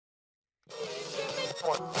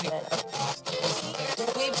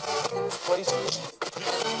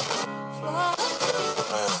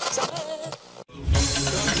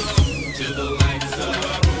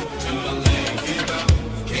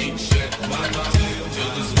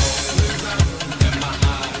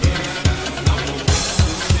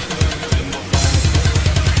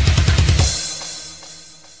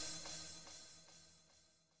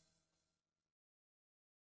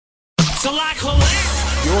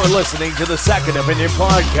You're listening to the Second Opinion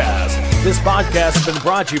Podcast. This podcast has been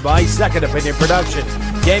brought to you by Second Opinion Productions.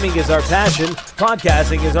 Gaming is our passion.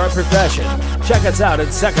 Podcasting is our profession. Check us out at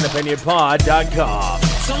secondopinionpod.com.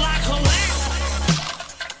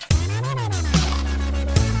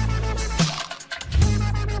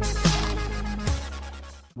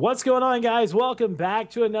 What's going on, guys? Welcome back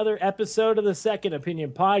to another episode of the Second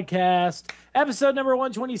Opinion Podcast. Episode number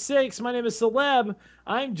 126. My name is Celeb.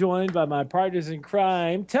 I'm joined by my partners in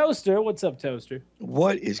crime, Toaster. What's up, Toaster?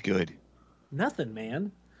 What is good? Nothing,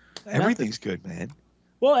 man. Everything's good, man.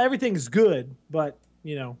 Well, everything's good, but,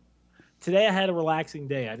 you know, today I had a relaxing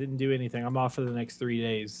day. I didn't do anything. I'm off for the next 3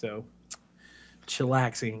 days, so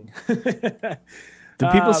chillaxing. Do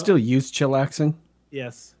people still use chillaxing?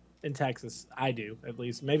 Yes, in Texas. I do, at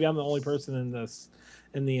least. Maybe I'm the only person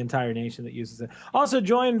in the entire nation that uses it. Also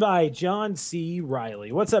joined by John C.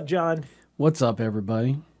 Riley. What's up, John? What's up,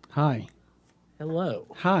 everybody? Hi. Hello.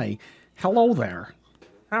 Hi. Hello there.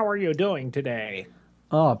 How are you doing today?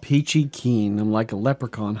 Oh, peachy keen. I'm like a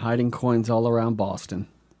leprechaun hiding coins all around Boston.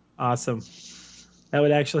 Awesome. That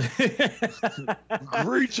would actually...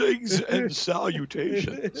 Greetings and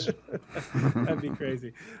salutations. That'd be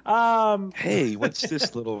crazy. Hey, what's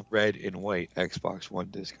this little red and white Xbox One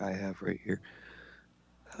disc I have right here?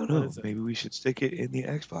 I don't know. Maybe we should stick it in the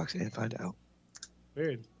Xbox and find out.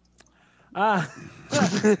 Weird.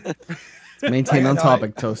 Maintain on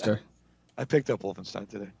topic, Toaster. I picked up Wolfenstein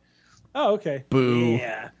today. Oh, okay. Boo.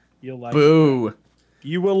 Yeah. You'll like Boo. it.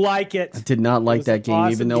 You will like it. I did not like that game,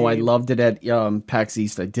 awesome even though I game. loved it at PAX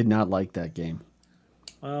East. I did not like that game.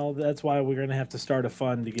 Well, that's why we're going to have to start a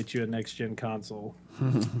fund to get you a next-gen console.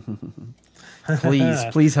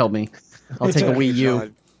 Please help me. I'll take a Wii U.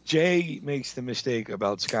 God. Jay makes the mistake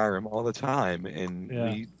about Skyrim all the time, and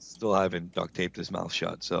we still haven't duct taped his mouth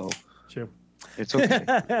shut, so True. It's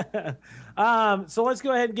okay. So let's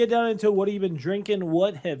go ahead and get down into what have you been drinking,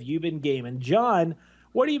 what have you been gaming. John,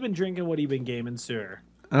 what have you been drinking, what have you been gaming, sir?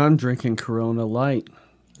 I'm drinking Corona Light.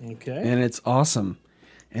 Okay. And it's awesome.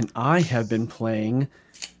 And I have been playing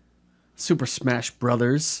Super Smash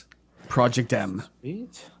Brothers Project M.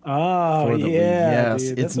 Sweet. Oh, yeah. Yes,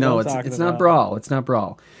 dude, it's that's not Brawl. It's not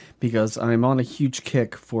Brawl. Because I'm on a huge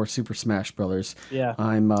kick for Super Smash Brothers. Yeah.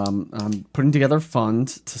 I'm putting together a fund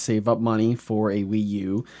to save up money for a Wii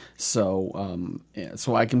U, so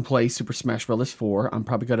so I can play Super Smash Brothers 4. I'm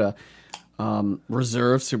probably gonna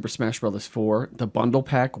reserve Super Smash Brothers 4, the bundle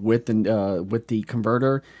pack with the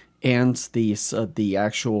converter and the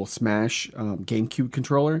actual Smash GameCube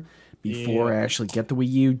controller before I actually get the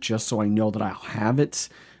Wii U, just so I know that I'll have it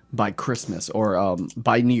by Christmas or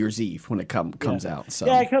by New Year's Eve when it comes out. So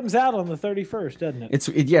yeah, it comes out on the 31st, doesn't it?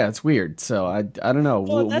 It's weird. So I don't know.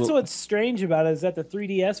 Well, that's what's strange about it is that the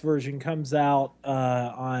 3DS version comes out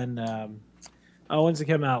on when's it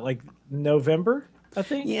come out? Like November, I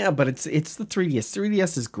think. Yeah, but it's the 3DS.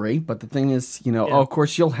 3DS is great, but the thing is, of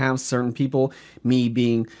course you'll have certain people, me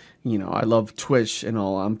being, I love Twitch and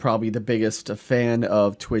all. I'm probably the biggest fan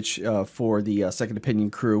of Twitch for the Second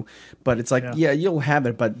Opinion crew. But it's like, yeah, you'll have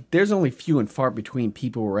it, but there's only few and far between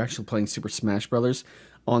people who are actually playing Super Smash Brothers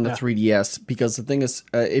on the 3DS. Because the thing is,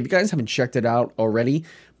 if you guys haven't checked it out already,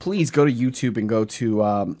 please go to YouTube and go to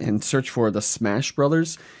and search for the Smash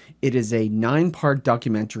Brothers. It is a 9-part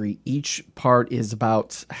documentary. Each part is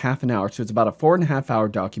about half an hour, so it's about a 4.5-hour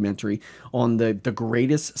documentary on the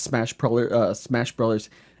greatest Smash Brothers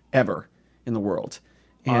ever in the world.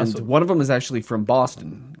 And Awesome. One of them is actually from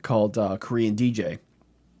Boston, called Korean DJ.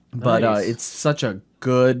 But Nice. it's such a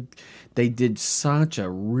good... They did such a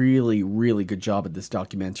really, really good job at this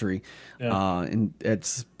documentary. And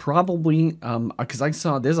it's probably... because I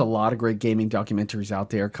saw there's a lot of great gaming documentaries out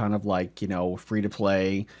there, kind of like,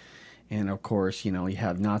 free-to-play. And, of course, you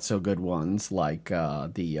have not-so-good ones like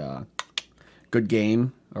the Good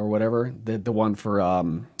Game or whatever. The one for...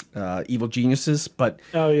 Evil Geniuses, but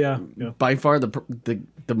by far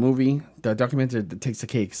the movie, the documentary that takes the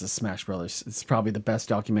cake is the Smash Brothers. It's probably the best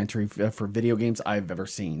documentary for video games I've ever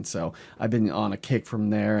seen. So I've been on a kick from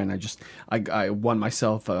there, and I won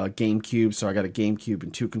myself a GameCube, so I got a GameCube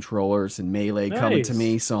and 2 controllers and Melee coming to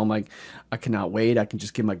me. So I'm like, I cannot wait. I can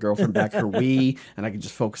just give my girlfriend back her Wii, and I can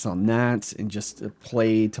just focus on that and just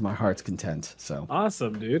play to my heart's content. So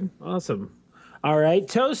awesome, dude. Awesome. All right,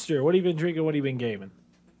 Toaster, what have you been drinking? What have you been gaming?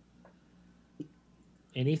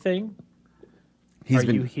 Anything?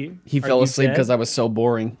 You here? He fell asleep because I was so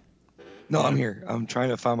boring. No, I'm here. I'm trying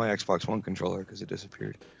to find my Xbox One controller because it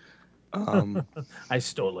disappeared. I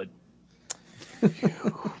stole it.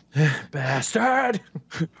 You bastard!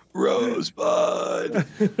 Rosebud!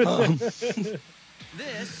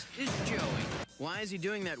 This is Joey. Why is he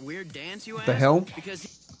doing that weird dance, you ask? The hell?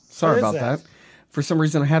 Because Sorry about that. For some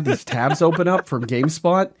reason, I have these tabs open up from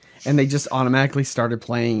GameSpot, and they just automatically started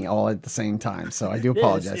playing all at the same time. So I do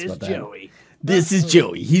apologize about that. Joey. This is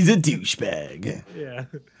Joey. He's a douchebag. Yeah.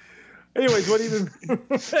 Anyways, what have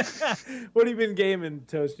you been gaming,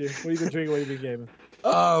 Toaster? What have you been drinking? What have you been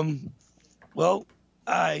gaming? Well,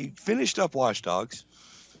 I finished up Watch Dogs.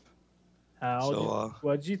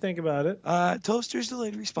 What did you think about it? Toaster's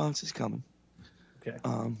delayed response is coming. Okay.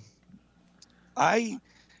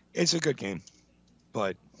 It's a good game,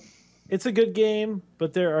 but it's a good game,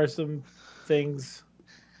 but there are some things.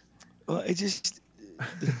 Well, it just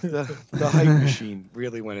the hype machine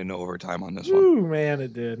really went into overtime on this one. Ooh, man,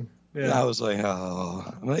 it did. Yeah. I was like,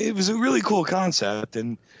 oh, it was a really cool concept,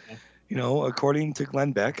 and according to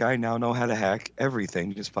Glenn Beck, I now know how to hack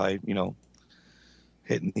everything just by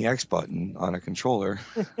hitting the X button on a controller,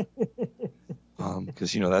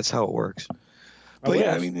 because that's how it works. But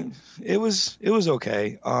yeah, I mean, it was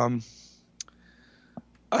okay.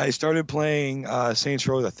 I started playing Saints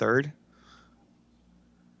Row the Third.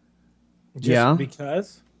 Just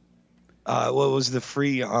because? Well, it was the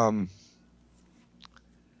free.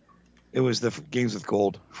 It was the Games with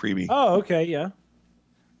Gold freebie. Oh, okay, yeah.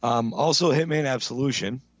 Also, Hitman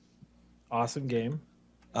Absolution. Awesome game.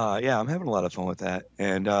 Yeah, I'm having a lot of fun with that,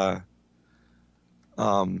 and I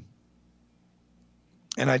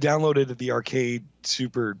downloaded the arcade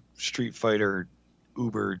Super Street Fighter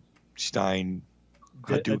Uber Stein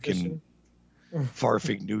Hadouken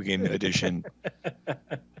Farfig Nugan edition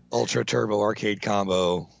Ultra Turbo Arcade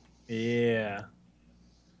Combo. Yeah.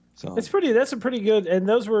 So that's a pretty good, and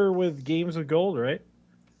those were with Games with Gold, right?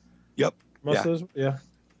 Yep. Most of those, yeah.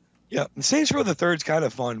 Yeah, Saints Row the Third's kind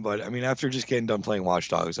of fun, but I mean, after just getting done playing Watch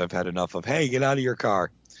Dogs, I've had enough of, hey, get out of your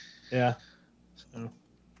car. Yeah. So,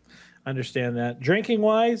 understand that. Drinking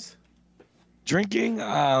wise? Drinking,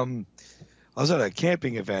 I was at a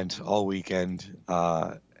camping event all weekend,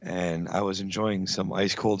 and I was enjoying some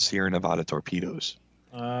ice cold Sierra Nevada torpedoes.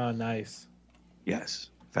 Nice.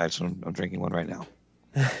 Yes. In fact, I'm drinking one right now.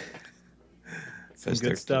 Some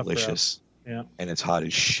good stuff, delicious. Bro. Yeah. And it's hot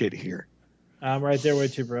as shit here. I'm right there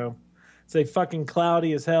with you, bro. It's like fucking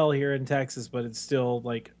cloudy as hell here in Texas, but it's still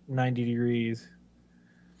like 90 degrees.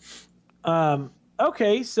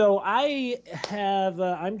 Okay, so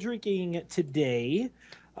I'm drinking today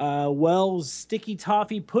Wells Sticky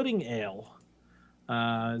Toffee Pudding Ale.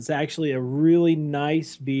 It's actually a really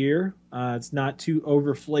nice beer. It's not too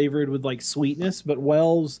over flavored with like sweetness, but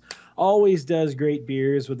Wells always does great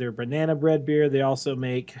beers with their banana bread beer. They also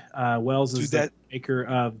make Wells is the maker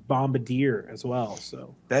of Bombardier as well.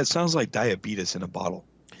 So that sounds like diabetes in a bottle.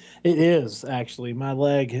 It is actually. My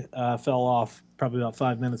leg fell off probably about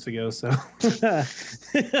 5 minutes ago. So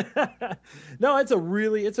no, it's a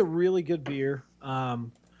really good beer.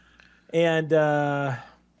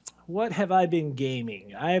 What have I been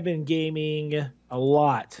gaming? I have been gaming a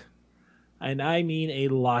lot. And I mean a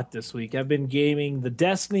lot this week. I've been gaming the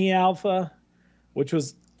Destiny Alpha, which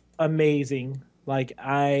was amazing. Like,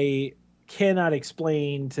 I cannot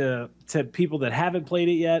explain to people that haven't played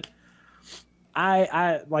it yet.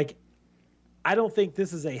 I don't think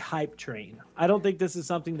this is a hype train. I don't think this is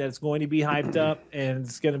something that's going to be hyped up and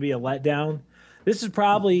it's going to be a letdown. This is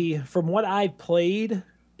probably, from what I've played,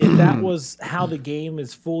 if that was how the game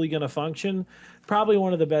is fully going to function, probably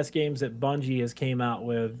one of the best games that Bungie has came out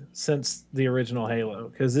with since the original Halo.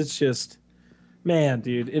 Because it's just, man,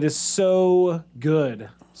 dude, it is so good.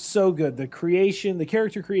 So good. The creation, the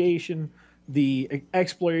character creation, the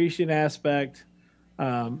exploration aspect,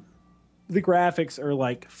 the graphics are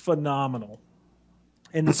like phenomenal.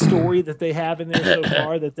 And the story that they have in there so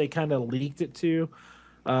far that they kind of leaked it to,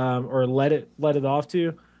 or let it off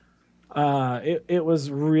to, it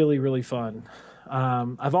was really, really fun.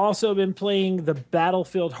 I've also been playing the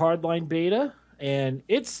Battlefield Hardline beta, and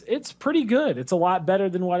it's pretty good. It's a lot better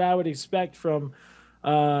than what I would expect from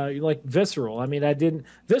like Visceral. I mean,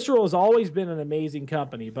 Visceral has always been an amazing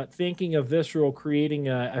company, but thinking of Visceral creating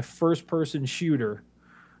a first-person shooter,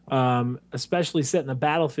 especially set in the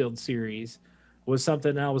Battlefield series, was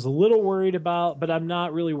something I was a little worried about, but I'm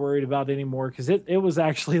not really worried about anymore because it was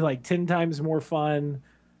actually like 10 times more fun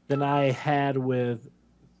than I had with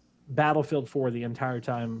Battlefield 4 the entire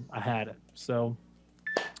time I had it. So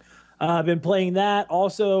I've been playing that.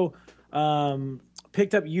 Also,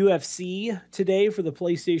 picked up UFC today for the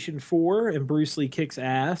PlayStation 4, and Bruce Lee kicks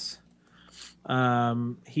ass.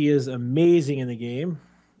 He is amazing in the game.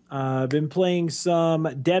 I've been playing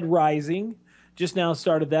some Dead Rising. Just now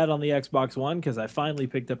started that on the Xbox One because I finally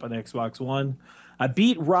picked up an Xbox One. I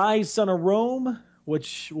beat Rise Son of Rome,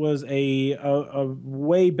 which was a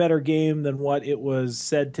way better game than what it was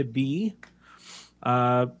said to be.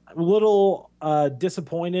 A little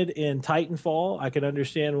disappointed in Titanfall. I can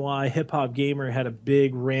understand why Hip Hop Gamer had a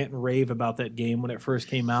big rant and rave about that game when it first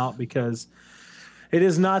came out, because it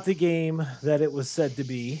is not the game that it was said to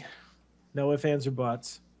be. No ifs, ands, or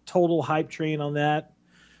buts. Total hype train on that.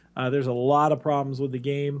 There's a lot of problems with the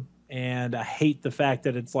game, and I hate the fact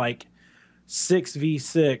that it's like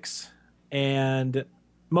 6v6, and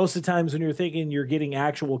most of the times when you're thinking you're getting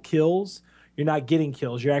actual kills, you're not getting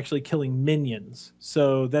kills. You're actually killing minions.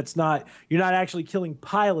 So you're not actually killing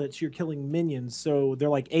pilots, you're killing minions. So they're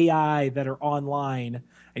like AI that are online,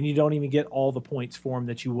 and you don't even get all the points for them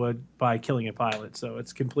that you would by killing a pilot. So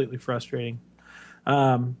it's completely frustrating.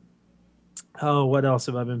 What else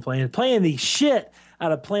have I been playing? Playing the shit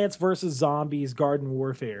out of Plants vs. Zombies Garden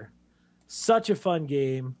Warfare. Such a fun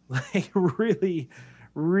game. Like, really,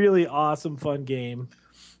 really awesome fun game.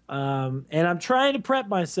 And I'm trying to prep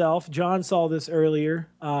myself. John saw this earlier.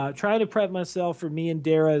 Trying to prep myself for me and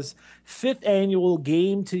Dara's 5th annual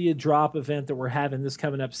Game Till You Drop event that we're having this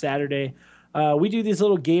coming up Saturday. We do these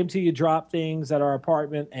little Game Till You Drop things at our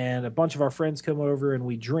apartment, and a bunch of our friends come over and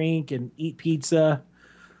we drink and eat pizza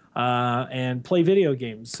and play video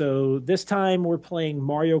games. So this time we're playing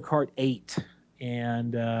Mario Kart 8,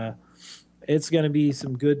 and it's going to be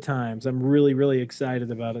some good times. I'm really, really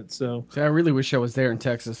excited about it. So I really wish I was there in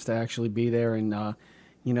Texas to actually be there and, I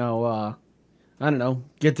don't know,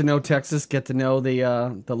 get to know Texas, get to know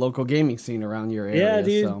the local gaming scene around your area. Yeah,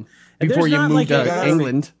 dude. So, before you move to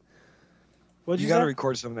England. You got to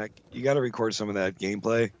record some of that. You got to record some of that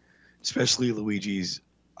gameplay, especially Luigi's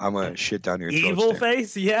 "I'm gonna shit down your throat" evil stare.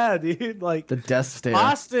 face. Yeah, dude. Like the death stare.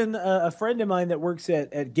 Austin, a friend of mine that works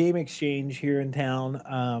at Game Exchange here in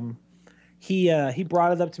town. He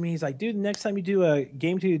brought it up to me. He's like, dude, next time you do a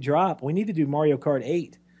Game Till You Drop, we need to do Mario Kart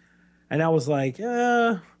 8. And I was like,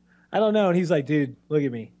 I don't know. And he's like, dude, look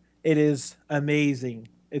at me. It is amazing.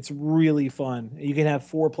 It's really fun. You can have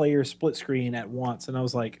 4 players split screen at once. And I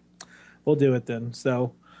was like, we'll do it then.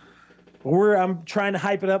 So I'm trying to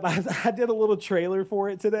hype it up. I did a little trailer for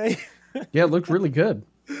it today. Yeah, it looked really good.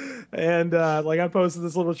 And I posted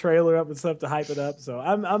this little trailer up and stuff to hype it up. So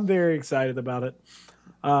I'm very excited about it.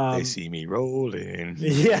 They see me rolling.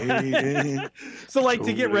 Yeah. So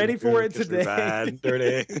to get ready for it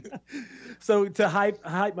today. So to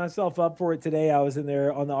hype myself up for it today, I was in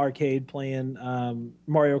there on the arcade playing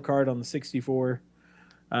Mario Kart on the 64.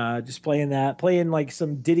 Just playing that, playing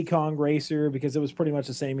some Diddy Kong Racer because it was pretty much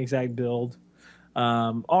the same exact build.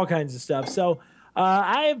 All kinds of stuff. So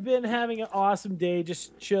I have been having an awesome day,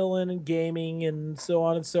 just chilling and gaming and so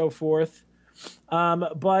on and so forth.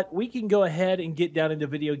 But we can go ahead and get down into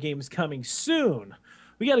video games coming soon.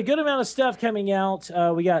 We got a good amount of stuff coming out.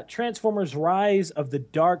 We got Transformers Rise of the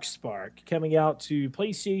Dark Spark coming out to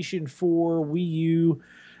PlayStation 4, Wii U,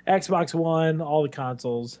 Xbox One, all the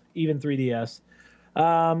consoles, even 3DS.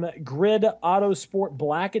 Grid Autosport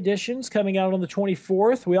Black Editions coming out on the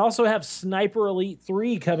 24th. We also have Sniper Elite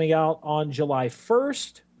 3 coming out on July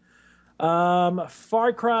 1st.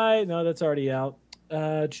 Far Cry, no, that's already out.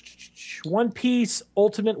 One Piece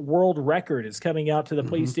Ultimate World Record is coming out to the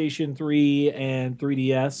PlayStation 3 and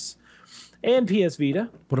 3DS and PS Vita.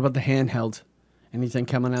 What about the handheld? Anything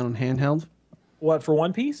coming out on handheld? What, for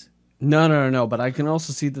One Piece? No. But I can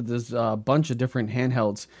also see that there's a bunch of different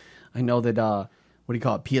handhelds. I know that, what do you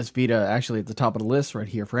call it? PS Vita, actually at the top of the list right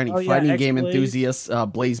here. For any fighting game enthusiasts,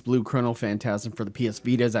 Blaze Blue Chrono Phantasm for the PS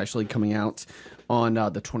Vita is actually coming out on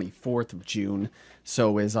the 24th of June.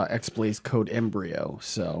 So is X-Blaze Code Embryo.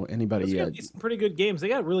 So anybody... some pretty good games. They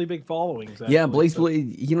got really big followings. Actually, yeah, Blaze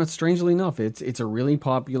Blue, strangely enough, it's a really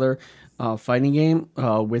popular fighting game.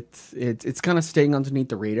 It's kind of staying underneath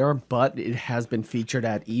the radar, but it has been featured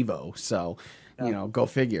at EVO. So, go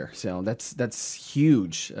figure. So that's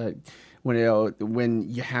huge. When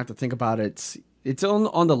you have to think about it, it's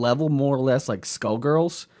on the level more or less like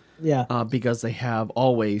Skullgirls. Yeah. Because they have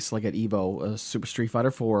always, like at EVO, Super Street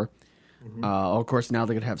Fighter 4. Of course, now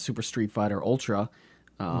they're going to have Super Street Fighter Ultra.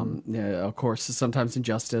 Of course, sometimes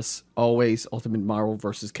Injustice. Always Ultimate Marvel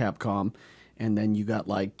versus Capcom. And then you got,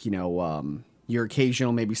 like, your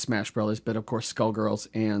occasional maybe Smash Brothers, but of course Skullgirls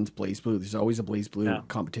and BlazBlue. There's always a BlazBlue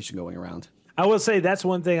competition going around. I will say that's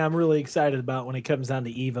one thing I'm really excited about when it comes down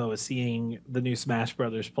to EVO is seeing the new Smash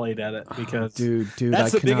Brothers played at it, because dude,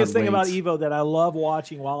 that's I the biggest thing wait. about EVO that I love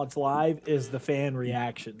watching while it's live is the fan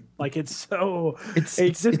reaction. Like it just gets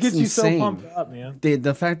you so pumped up, man.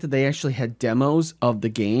 The fact that they actually had demos of the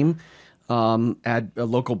game at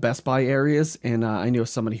local Best Buy areas, and I knew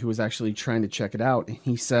somebody who was actually trying to check it out, and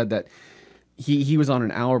he said that he was on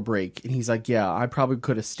an hour break, and he's like, yeah, I probably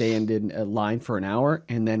could have stayed in a line for an hour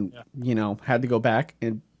and then, had to go back.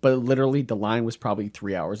 But literally the line was probably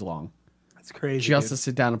 3 hours long. That's crazy. Just to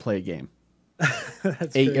sit down and play a game.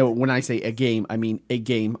 That's crazy. When I say a game, I mean a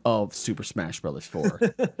game of Super Smash Bros. 4.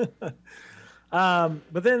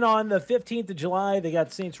 But then on the 15th of July, they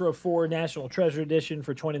got Saints Row 4 National Treasure Edition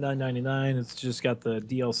for $29.99. It's just got the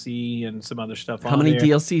DLC and some other stuff on there. How many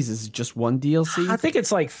DLCs? Is it just one DLC? I think it's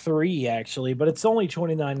like 3 actually, but it's only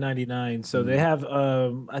 $29.99. So they have,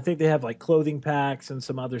 I think they have like clothing packs and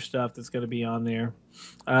some other stuff that's going to be on there.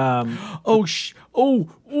 Where is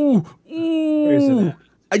it at?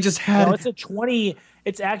 I just had. No, it's a 20.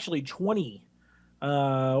 It's actually 20.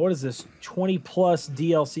 What is this? 20 plus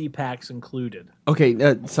DLC packs included.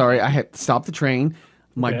 Okay, sorry, I had to stop the train.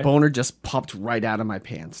 My boner just popped right out of my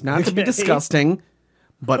pants. Not to be disgusting,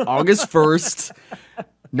 but August 1st,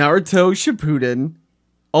 Naruto Shippuden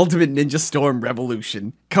Ultimate Ninja Storm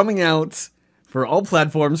Revolution coming out for all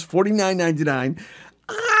platforms, $49.99.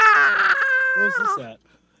 Where's this at?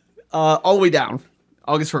 All the way down.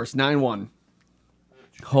 August 1st, 9/1.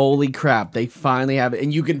 Holy crap, they finally have it.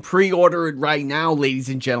 And you can pre-order it right now, ladies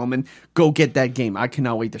and gentlemen. Go get that game. I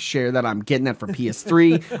cannot wait to share that. I'm getting that for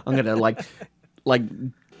PS3. I'm going to like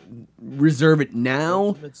reserve it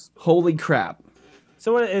now. Holy crap.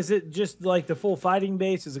 So what, is it just like the full fighting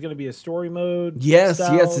base? Is it going to be a story mode? Yes,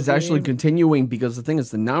 it's actually continuing, because the thing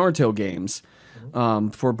is the Naruto games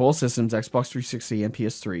for both systems, Xbox 360 and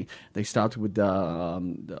PS3, they stopped with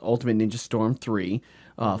the Ultimate Ninja Storm 3.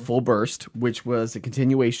 Full Burst, which was a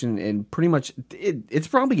continuation, and pretty much it's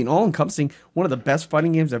probably an all-encompassing one of the best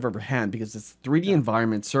fighting games I've ever had, because it's 3D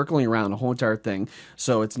environment circling around the whole entire thing.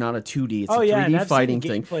 So it's not a 2D, it's a 3D fighting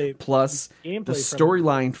thing. Plus, the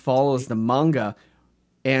storyline follows the manga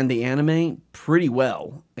and the anime pretty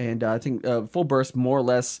well. And I think Full Burst more or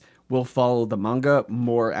less will follow the manga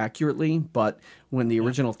more accurately, but when the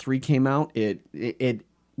original 3 came out, it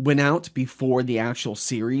went out before the actual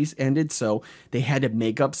series ended, so they had to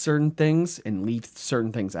make up certain things and leave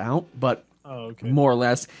certain things out, but more or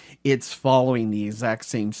less it's following the exact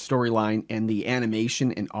same storyline, and the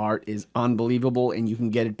animation and art is unbelievable, and you can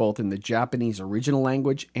get it both in the Japanese original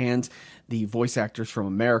language and the voice actors from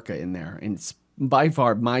America in there, and it's by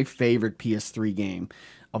far my favorite PS3 game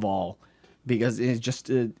of all, because it's just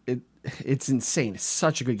it's insane. It's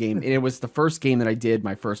such a good game. And it was the first game that I did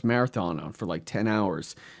my first marathon on for like 10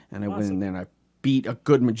 hours. And I went in there and I beat a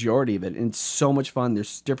good majority of it. And it's so much fun.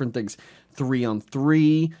 There's different things.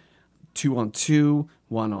 3-on-3, 2-on-2,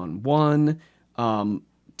 1-on-1.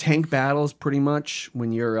 Tank battles pretty much.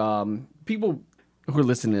 When you're people who are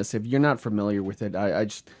listening to this, if you're not familiar with it, I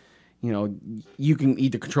just, you can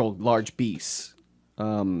either control large beasts,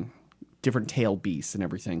 different tail beasts and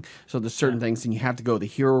everything. So there's certain things, and you have to go the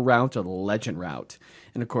hero route or the legend route.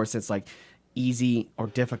 And of course, it's like easy or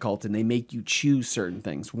difficult, and they make you choose certain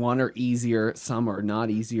things. One are easier, some are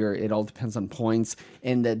not easier. It all depends on points,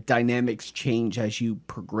 and the dynamics change as you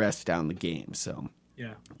progress down the game. So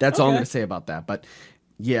that's all I'm going to say about that. But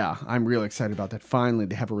yeah, I'm really excited about that. Finally,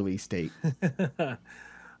 they have a release date.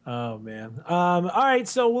 Oh man. All right,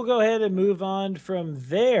 so we'll go ahead and move on from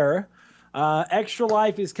there. Extra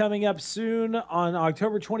Life is coming up soon on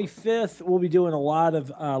October 25th. We'll be doing a lot of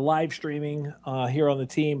live streaming here on the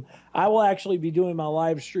team. I will actually be doing my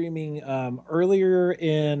live streaming earlier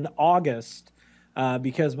in August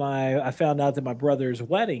because I found out that my brother's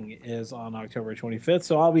wedding is on October 25th.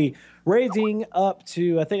 So I'll be raising up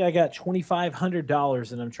to, I think I got $2,500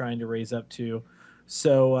 that I'm trying to raise up to.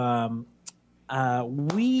 So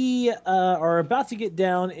we are about to get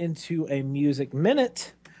down into a music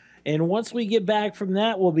minute. And once we get back from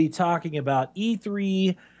that, we'll be talking about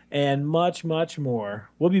E3 and much, much more.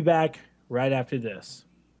 We'll be back right after this.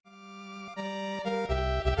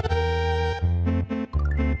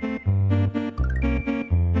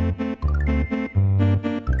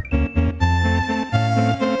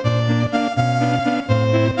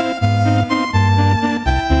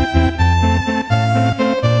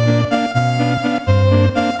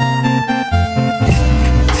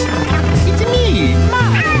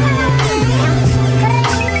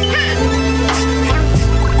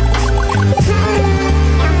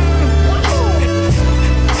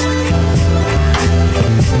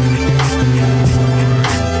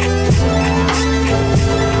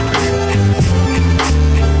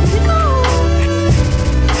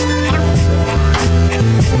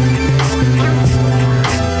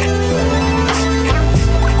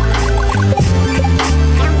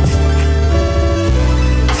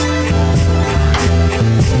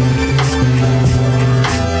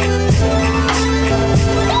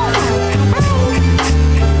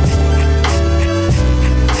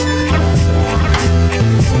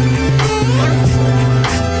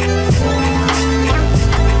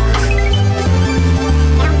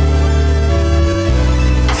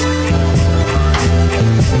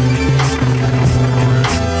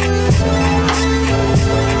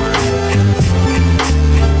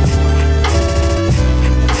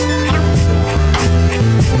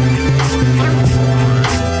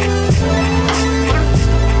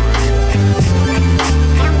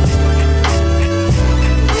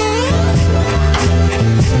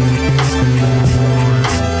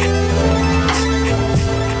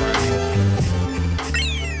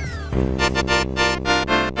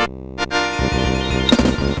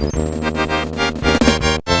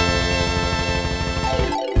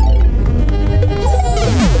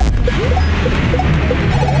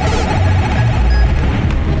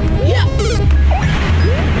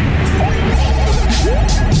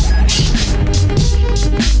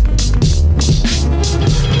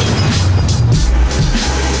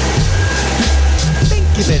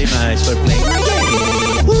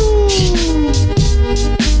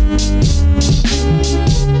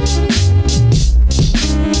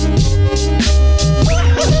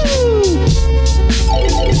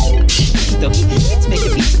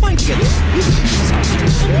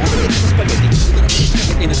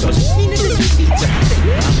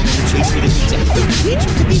 Teach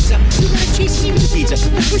you the pizza. You gotta chase me with the pizza.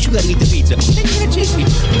 First you gotta eat the pizza. Then you gotta chase me.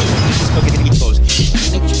 Spaghetti meatballs.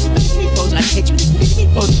 I like spaghetti meatballs. I hate you with spaghetti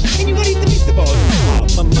meatballs. And you gotta eat the meatballs. Oh,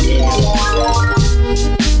 mamma mia.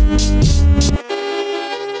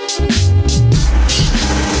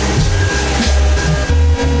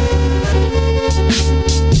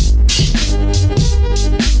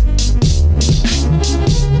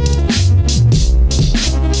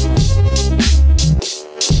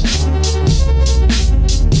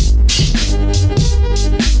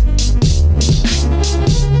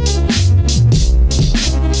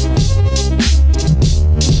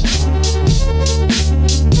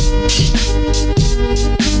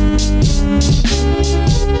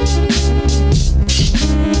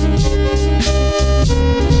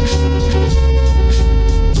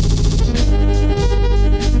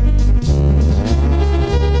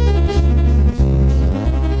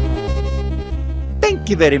 Thank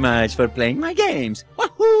you very much for playing my games.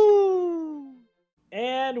 Wahoo!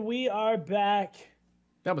 And we are back.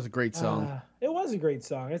 That was a great song. It was a great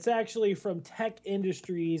song. It's actually from Tech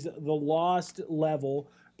Industries' The Lost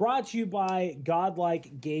Level, brought to you by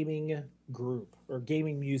Godlike Gaming Group, or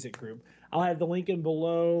Gaming Music Group. I'll have the link in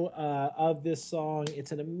below of this song.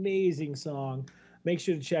 It's an amazing song. Make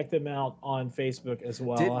sure to check them out on Facebook as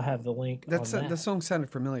well. I'll have the link on that. The song sounded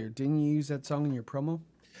familiar. Didn't you use that song in your promo?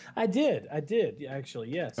 I did, actually,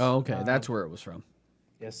 yes. Oh, okay. That's where it was from.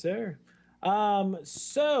 Yes, sir.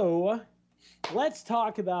 So let's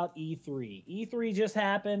talk about E3. E3 just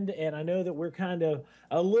happened, and I know that we're kind of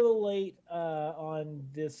a little late on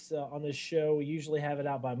this show. We usually have it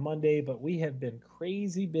out by Monday, but we have been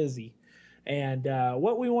crazy busy. And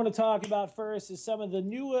what we want to talk about first is some of the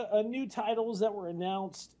new titles that were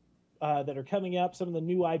announced that are coming up, some of the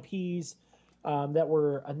new IPs that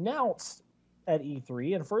were announced at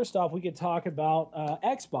E3. And first off, we could talk about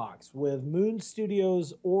Xbox with Moon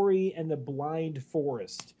Studios' Ori and the Blind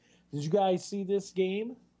Forest. Did you guys see this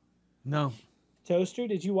game? No. Toaster,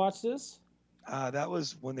 did you watch this? That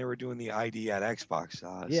was when they were doing the ID at Xbox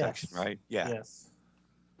Yes. section, right? Yeah. Yes.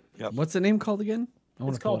 Yep. What's the name called again?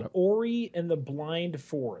 It's called Ori and the Blind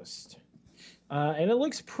Forest. And it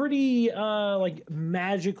looks pretty like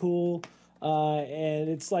magical. And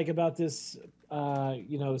it's like about this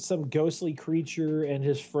some ghostly creature and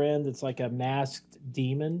his friend that's like a masked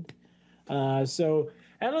demon. So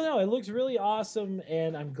I don't know. It looks really awesome,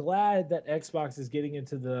 and I'm glad that Xbox is getting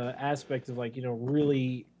into the aspect of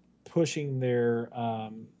really pushing their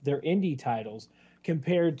indie titles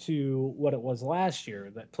compared to what it was last year.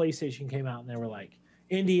 That PlayStation came out and they were like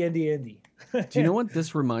indie. Do you know what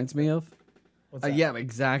this reminds me of? What's that? Yeah,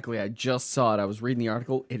 exactly. I just saw it. I was reading the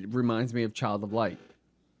article. It reminds me of Child of Light.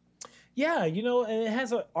 Yeah, and it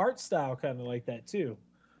has an art style kind of like that too.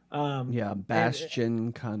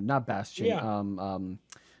 Bastion, not Bastion. Yeah.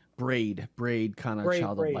 Braid kind of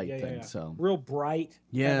Child of Light thing. Yeah. So real bright,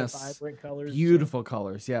 yes, kind of vibrant colors, beautiful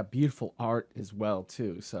colors. Yeah, beautiful art as well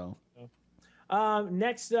too. So.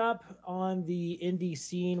 Next up on the indie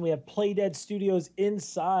scene, we have Playdead Studios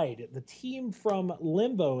Inside. The team from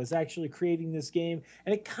Limbo is actually creating this game,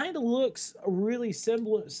 and it kind of looks really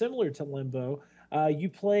similar to Limbo. You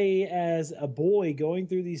play as a boy going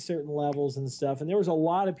through these certain levels and stuff, and there was a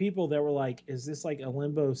lot of people that were like, is this like a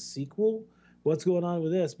Limbo sequel? What's going on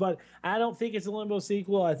with this? But I don't think it's a Limbo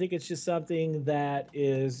sequel. I think it's just something that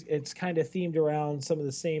it's kind of themed around some of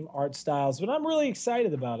the same art styles, but I'm really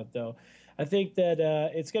excited about it though. I think that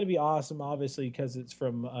it's going to be awesome, obviously, because it's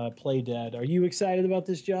from Playdead. Are you excited about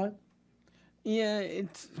this, John? Yeah,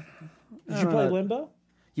 it's. Did you play Limbo?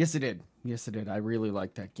 Yes, it did. I really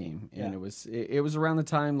liked that game, and it was around the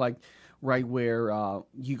time right where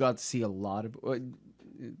you got to see a lot of. I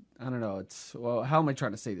don't know. How am I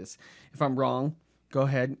trying to say this? If I'm wrong, go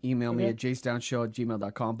ahead, email me at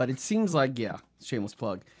jasedownshow@gmail.com. But it seems like shameless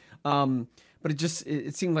plug. But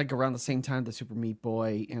it seemed like around the same time the Super Meat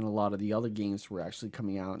Boy and a lot of the other games were actually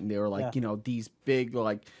coming out, and they were like, these big,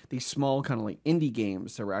 these small kind of like indie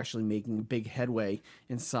games that were actually making big headway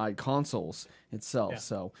inside consoles itself. Yeah.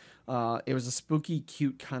 So it was a spooky,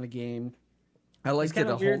 cute kind of game. I liked it a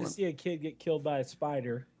whole lot. It's weird to see a kid get killed by a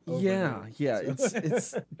spider. Yeah.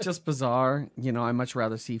 It's just bizarre. I much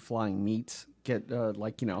rather see flying meat get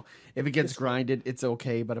if it gets grinded, it's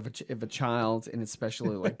okay. But if a child, and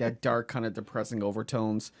especially like that dark kind of depressing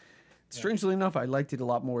overtones, strangely enough, I liked it a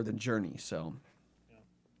lot more than Journey. So,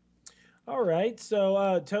 all right.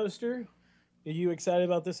 So, Toaster, are you excited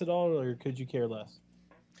about this at all, or could you care less?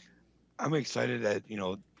 I'm excited that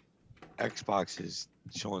Xbox is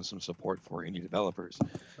showing some support for indie developers,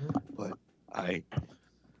 but I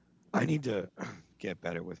need to get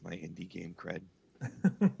better with my indie game cred.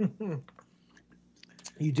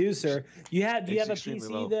 You do, sir. Do you have a extremely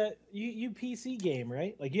PC low. that you PC game,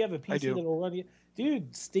 right? Like you have a PC do. that'll run you,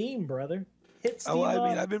 dude. Steam, brother. Hit Steam. Oh, I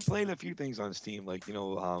mean, up. I've been playing a few things on Steam, like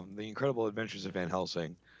The Incredible Adventures of Van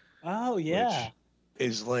Helsing, Oh yeah. which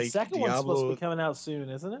is The like second one's supposed to Diablo. be coming out soon,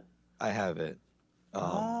 isn't it? I have it,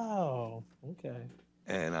 Oh, okay.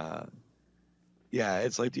 and yeah,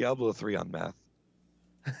 it's like Diablo 3 on meth.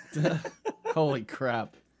 Holy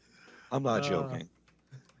crap. I'm not joking.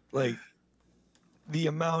 Like the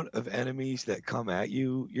amount of enemies that come at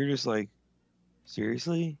you, you're just like,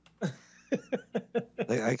 seriously?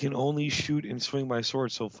 Like I can only shoot and swing my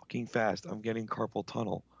sword so fucking fast. I'm getting carpal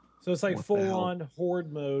tunnel. So it's like What the full hell? on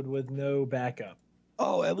horde mode with no backup.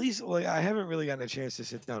 Oh, at least like I haven't really gotten a chance to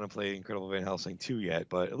sit down and play Incredible Van Helsing 2 yet,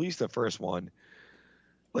 but at least the first one.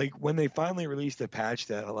 Like when they finally released a patch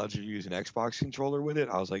that allowed you to use an Xbox controller with it,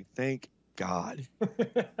 I was like, thank God.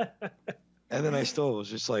 And then I still was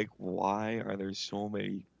just like, why are there so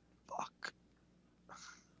many? Fuck.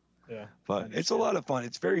 Yeah. But it's a lot of fun.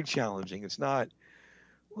 It's very challenging. It's not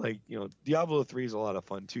like, Diablo 3 is a lot of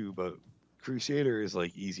fun too, but Crusader is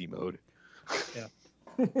like easy mode. Yeah.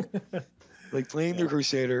 Like playing the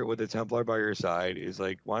Crusader with the Templar by your side is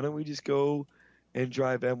like, why don't we just go and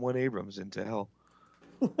drive M1 Abrams into hell?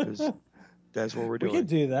 'Cause that's what we're We doing. could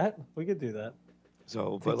do that. We could do that.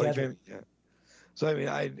 So, but like, Together. yeah. So I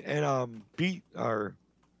mean, Beat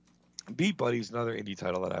Buddy is another indie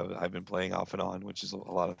title that I've been playing off and on, which is a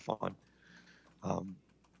lot of fun.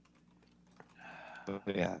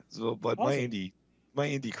 But yeah, but Awesome. my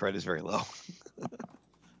indie cred is very low.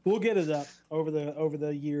 We'll get it up over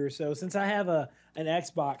the year or so. Since I have an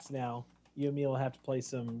Xbox now, you and me will have to play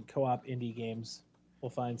some co-op indie games. We'll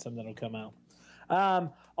find some that'll come out.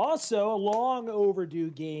 Also, a long overdue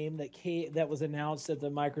game that was announced at the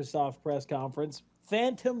Microsoft press conference,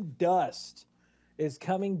 Phantom Dust, is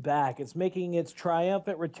coming back. It's making its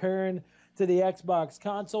triumphant return to the Xbox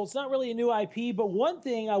console. It's not really a new IP, but one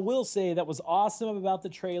thing I will say that was awesome about the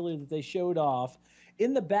trailer that they showed off,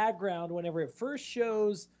 in the background, whenever it first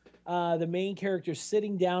shows the main character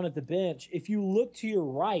sitting down at the bench, if you look to your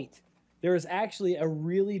right, there is actually a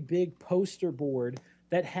really big poster board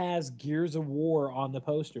that has Gears of War on the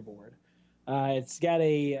poster board. It's got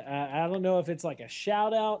I don't know if it's like a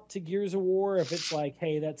shout out to Gears of War, if it's like,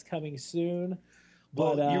 hey, that's coming soon.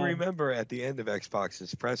 Well, But, you remember at the end of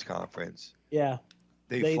Xbox's press conference, yeah,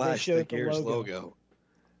 they flashed showed the Gears logo.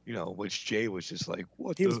 Which Jay was just like,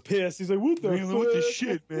 "What?" He was pissed. He's like, "What the fuck? What the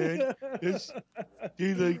shit, man?"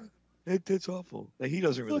 He's like, "That's awful." Like, he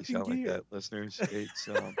doesn't really Fucking sound like gear. that, listeners. It's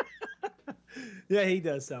Yeah, he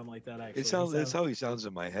does sound like that. Actually, That's how he sounds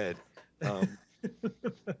in my head.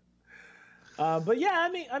 But yeah, I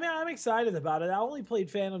mean, I'm excited about it. I only played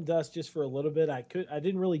Phantom Dust just for a little bit. I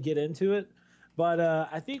didn't really get into it, but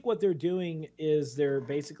I think what they're doing is they're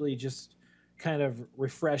basically just kind of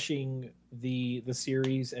refreshing the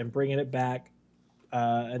series and bringing it back.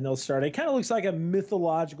 And they'll start. It kind of looks like a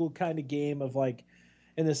mythological kind of game of like,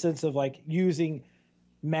 in the sense of like using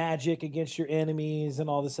magic against your enemies and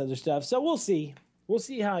all this other stuff. So we'll see. We'll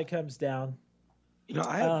see how it comes down.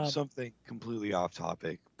 I have something completely off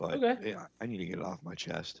topic, but Okay. I need to get it off my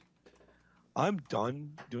chest. I'm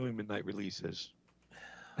done doing midnight releases.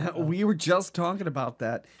 We were just talking about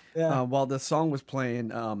that Yeah. while the song was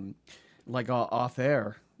playing, off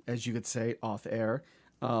air, as you could say, off air,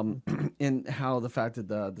 and how the fact that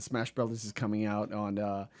the Smash Brothers is coming out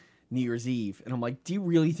on New Year's Eve, and I'm like, do you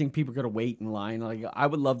really think people are gonna wait in line? Like, I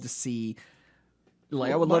would love to see.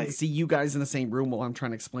 Like, I would love to see you guys in the same room while I'm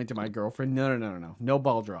trying to explain to my girlfriend, no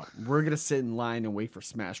ball drop. We're going to sit in line and wait for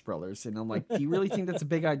Smash Brothers. And I'm like, do you really think that's a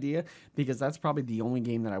big idea? Because that's probably the only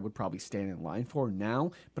game that I would probably stand in line for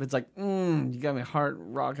now. But it's like, you got me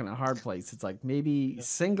rocking a hard place. It's like, maybe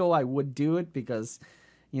single I would do it because,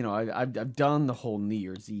 I've done the whole New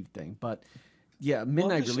Year's Eve thing. But yeah,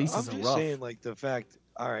 midnight releases are I'm rough. just saying, like, the fact,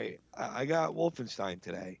 all right, I got Wolfenstein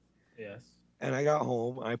today. Yes. And I got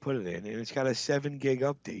home, I put it in, and it's got a 7 gig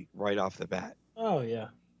update right off the bat. Oh yeah.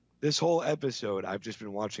 This whole episode, I've just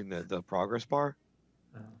been watching the progress bar.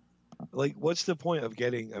 Like, what's the point of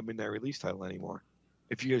getting a midnight release title anymore?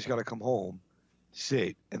 If you guys got to come home,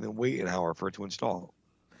 sit, and then wait an hour for it to install.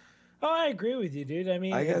 Oh, I agree with you, dude. I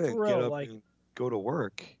mean, I gotta for get real, up like, and go to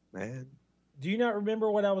work, man. do you not remember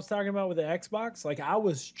what I was talking about with the Xbox? Like, I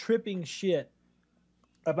was tripping shit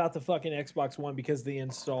about the fucking Xbox One because of the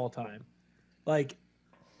install time. Like,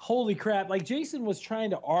 holy crap. Like, Jason was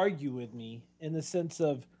trying to argue with me in the sense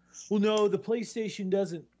of, well, no, the PlayStation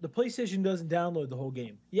doesn't download the whole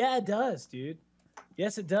game. Yeah, it does, dude.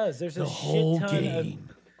 Yes, it does. There's a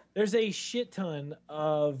shit ton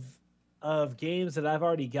of games that I've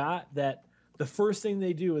already got that the first thing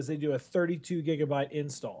they do is they do a 32 gigabyte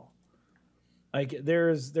install. Like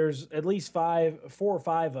there's at least 4 or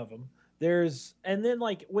 5 of them. And then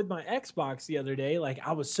like with my Xbox the other day, like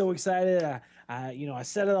I was so excited. I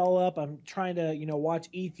set it all up. I'm trying to,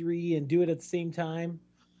 watch E3 and do it at the same time.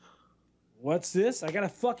 What's this? I got to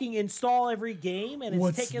fucking install every game and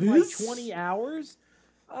it's taking like 20 hours.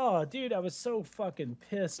 Oh, dude, I was so fucking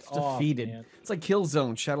pissed off. Defeated. Man. It's like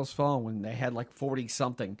Killzone Shadows Fall when they had like 40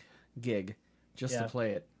 something gig just to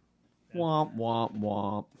play it. Yeah. Womp womp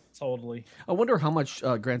womp. Totally. I wonder how much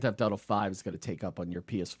Grand Theft Auto 5 is going to take up on your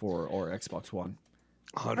PS4 or Xbox One.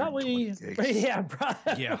 Probably, yeah,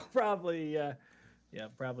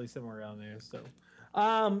 probably somewhere around there. So,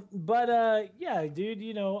 yeah,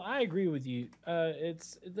 dude, I agree with you.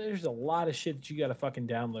 There's a lot of shit that you got to fucking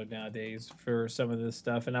download nowadays for some of this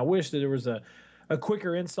stuff, and I wish that there was a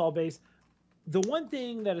quicker install base. The one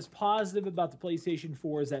thing that is positive about the PlayStation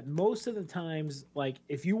 4 is that most of the times, like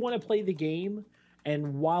if you want to play the game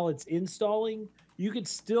and while it's installing, you could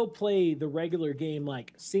still play the regular game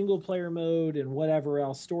like single player mode and whatever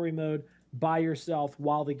else, story mode, by yourself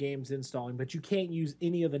while the game's installing, but you can't use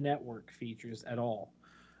any of the network features at all.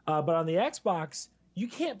 But on the Xbox, you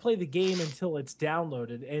can't play the game until it's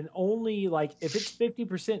downloaded, and only like if it's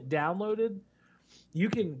 50% downloaded, you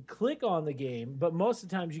can click on the game, but most of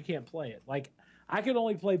the times you can't play it. Like I could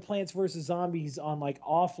only play Plants vs. Zombies on like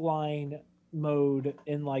offline mode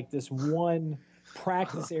in like this one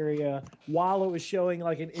practice area while it was showing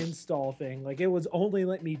like an install thing. Like it was only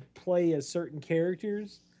letting me play as certain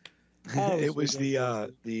characters. It was the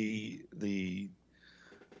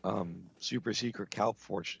super secret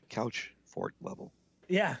couch fort level.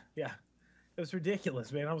 Yeah. It was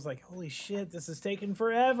ridiculous, man. I was like, holy shit, this is taking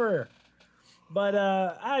forever. But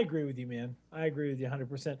I agree with you, man. I agree with you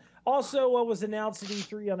 100%. Also, what was announced at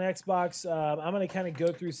E3 on Xbox, I'm going to kind of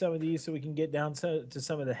go through some of these so we can get down to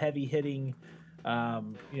some of the heavy-hitting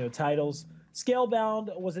titles.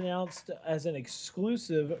 Scalebound was announced as an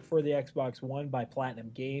exclusive for the Xbox One by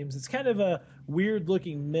Platinum Games. It's kind of a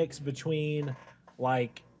weird-looking mix between,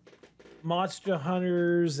 like, Monster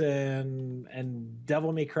Hunters and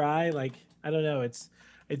Devil May Cry. Like, I don't know. It's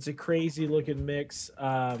a crazy-looking mix.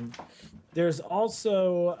 There's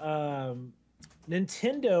also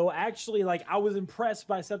Nintendo. Actually, like, I was impressed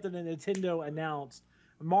by something that Nintendo announced.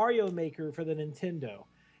 Mario Maker for the Nintendo.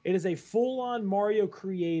 It is a full-on Mario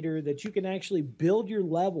creator that you can actually build your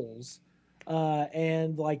levels,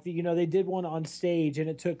 and like they did one on stage, and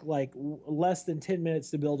it took like less than 10 minutes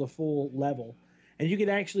to build a full level. And you can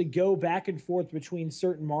actually go back and forth between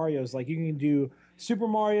certain Marios. Like you can do Super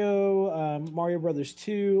Mario, Mario Brothers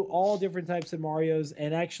 2, all different types of Marios,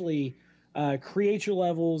 and actually create your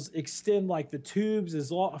levels, extend like the tubes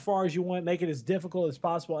as far as you want, make it as difficult as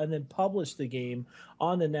possible, and then publish the game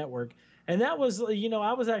on the network. And that was,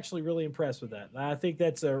 I was actually really impressed with that. I think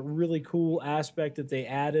that's a really cool aspect that they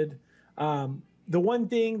added. The one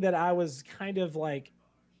thing that I was kind of like,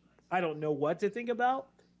 I don't know what to think about,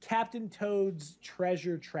 Captain Toad's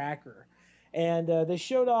Treasure Tracker. And they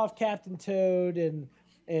showed off Captain Toad and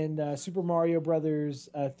Super Mario Brothers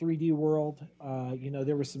 3D World.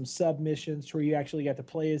 There were some submissions where you actually got to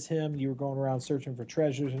play as him. You were going around searching for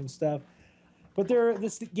treasures and stuff. But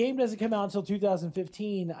this game doesn't come out until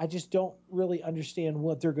 2015. I just don't really understand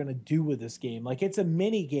what they're going to do with this game. Like, it's a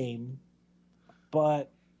mini game, but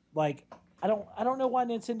like I don't know why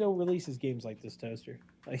Nintendo releases games like this, Toaster.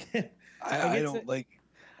 Like,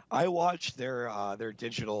 I watched their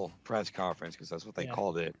digital press conference because that's what they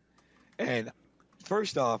called it. And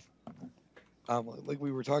first off, like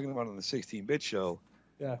we were talking about on the 16-bit show,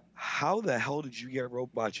 how the hell did you get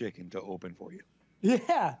Robot Chicken to open for you?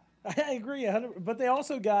 Yeah. I agree, 100%. But they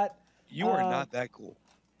also got... You are not that cool.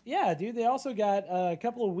 Yeah, dude. They also got a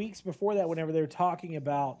couple of weeks before that, whenever they were talking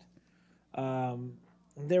about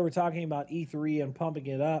E3 and pumping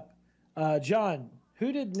it up. John,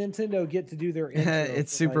 who did Nintendo get to do their intro?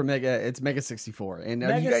 It's It's Mega 64. And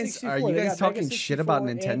are you guys talking shit about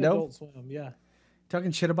Nintendo? Yeah.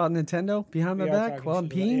 Talking shit about Nintendo behind my back while I'm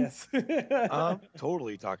peeing? I'm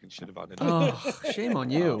totally talking shit about Nintendo. Oh, shame on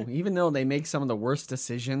you. Even though they make some of the worst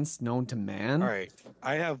decisions known to man. All right.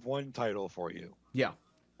 I have one title for you. Yeah.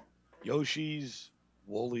 Yoshi's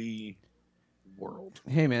Woolly World.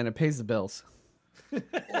 Hey, man, it pays the bills.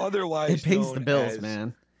 Otherwise, it pays the bills,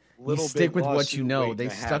 man. You stick with what you know. They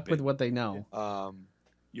stuck with what they know.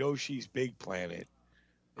 Yoshi's Big Planet.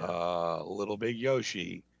 Little Big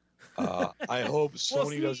Yoshi. I hope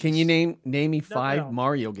Sony doesn't. Can you name me 5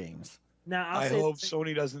 Mario games? I hope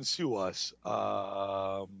Sony doesn't sue us.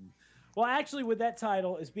 Well, actually, with that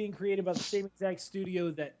title, it's being created by the same exact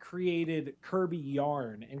studio that created Kirby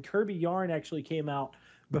Yarn, and Kirby Yarn actually came out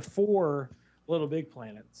before Little Big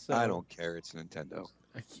Planet. So I don't care. It's Nintendo.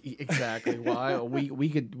 Exactly. Why we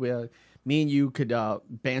could me and you could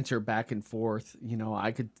banter back and forth. You know,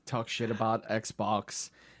 I could talk shit about Xbox,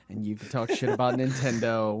 and you could talk shit about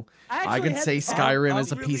Nintendo. I could say Skyrim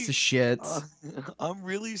is a piece of shit. I'm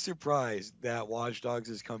really surprised that Watch Dogs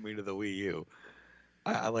is coming to the Wii U.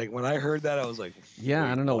 I like when I heard that, I was like,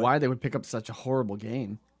 yeah, I don't know why they would pick up such a horrible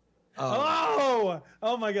game.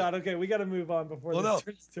 Oh my God! Okay, we got to move on before this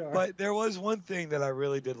turns to our... But there was one thing that I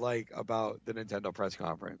really did like about the Nintendo press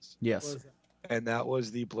conference. Yes, and that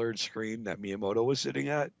was the blurred screen that Miyamoto was sitting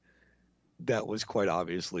at. That was quite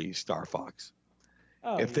obviously Star Fox.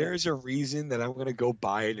 If there's a reason that I'm going to go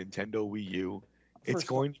buy a Nintendo Wii U, it's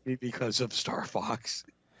going to be because of Star Fox.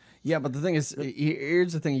 Yeah, but the thing is,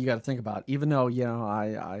 here's the thing you got to think about. Even though, you know,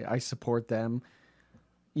 I support them,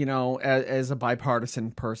 you know, as a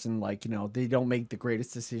bipartisan person, like, you know, they don't make the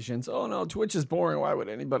greatest decisions. Oh, no, Twitch is boring. Why would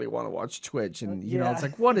anybody want to watch Twitch? And, you know, it's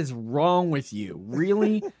like, what is wrong with you?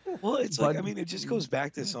 Really? Well, it's like, I mean, it just goes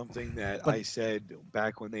back to something that I said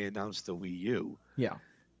back when they announced the Wii U. Yeah.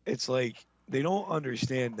 It's like, they don't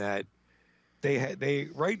understand that they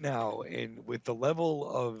right now, and with the level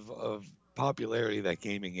of popularity that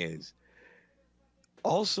gaming is,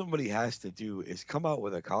 all somebody has to do is come out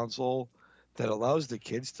with a console that allows the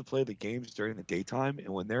kids to play the games during the daytime, and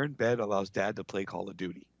when they're in bed, allows dad to play Call of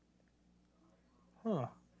Duty. Huh.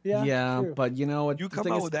 Yeah, true. but you know what? You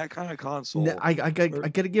come out with that kind of console. I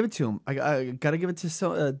gotta give it to them. I gotta give it to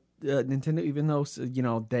Nintendo, even though, you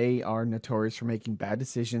know, they are notorious for making bad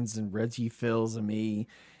decisions, and Reggie Fils-Aimé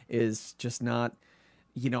is just not,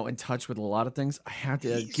 you know, in touch with a lot of things. I have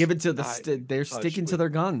to give it to they're sticking to their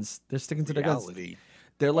guns. They're sticking to their guns.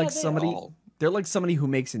 They're like they're like somebody who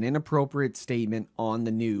makes an inappropriate statement on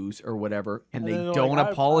the news or whatever, and they don't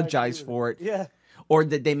apologize for it. Yeah. Or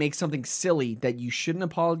that they make something silly that you shouldn't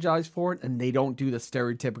apologize for it, and they don't do the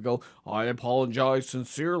stereotypical, I apologize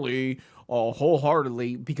sincerely,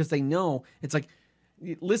 wholeheartedly, because they know, it's like,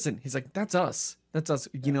 listen, he's like, that's us. That's us.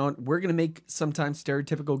 You know, we're going to make sometimes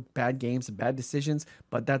stereotypical bad games and bad decisions,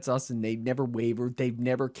 but that's us, and they've never wavered. They've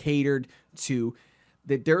never catered to...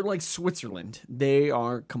 They're like Switzerland. They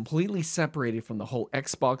are completely separated from the whole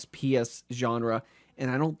Xbox PS genre, and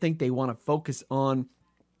I don't think they want to focus on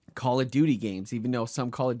Call of Duty games, even though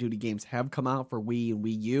some Call of Duty games have come out for Wii and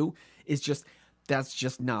Wii U. It's just, that's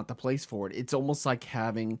just not the place for it. It's almost like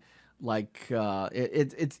having, like,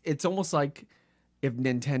 it's almost like if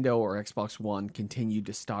Nintendo or Xbox One continued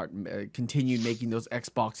making those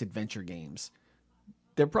Xbox adventure games.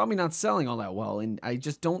 They're probably not selling all that well, and I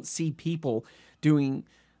just don't see people doing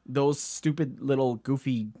those stupid little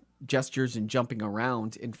goofy gestures and jumping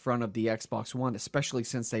around in front of the Xbox One, especially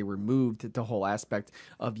since they removed the whole aspect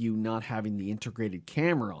of you not having the integrated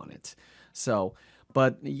camera on it. So,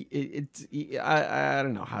 but I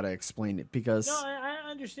don't know how to explain it, because... No, I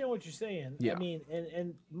understand what you're saying. Yeah. I mean,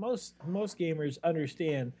 and most gamers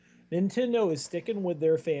understand Nintendo is sticking with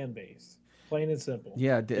their fan base. Plain and simple.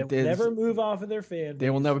 Yeah, they will never move off of their fan base. They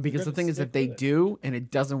will never, because the thing is, if they do and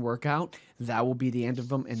it doesn't work out, that will be the end of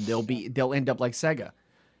them, and they'll end up like Sega.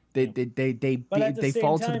 They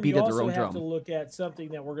fall to the beat of their own drum. You also have to look at something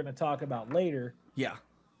that we're going to talk about later. Yeah.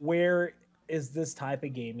 Where is this type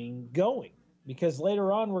of gaming going? Because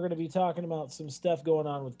later on, we're going to be talking about some stuff going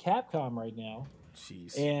on with Capcom right now.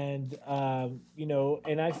 Jeez. And, you know,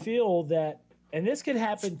 and I feel that, and this could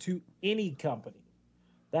happen to any company.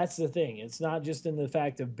 That's the thing. It's not just in the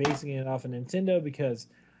fact of basing it off of Nintendo, because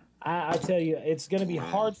I tell you, it's going to be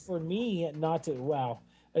hard for me not to,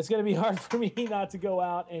 it's going to be hard for me not to go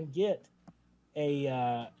out and get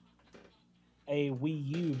a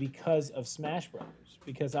Wii U because of Smash Brothers,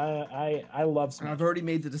 because I love Smash. I've already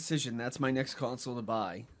made the decision. That's my next console to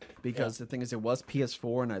buy, because the thing is, it was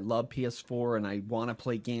PS4, and I love PS4, and I want to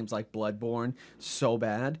play games like Bloodborne so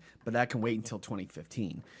bad, but that can wait until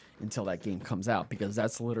 2015 until that game comes out, because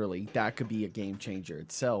that could be a game changer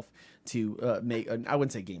itself to make. I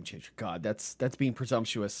wouldn't say game changer. God, that's being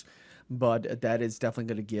presumptuous. But that is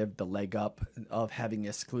definitely going to give the leg up of having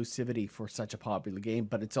exclusivity for such a popular game.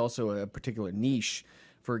 But it's also a particular niche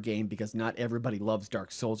for a game, because not everybody loves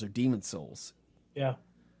Dark Souls or Demon Souls. Yeah.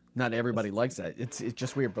 Not everybody likes that. It's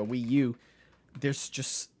just weird. But Wii U, there's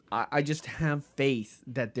just, I just have faith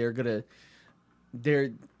that they're gonna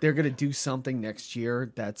do something next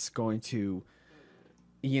year that's going to,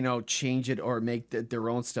 you know, change it or make their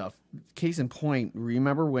own stuff. Case in point,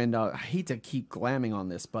 remember when, I hate to keep glamming on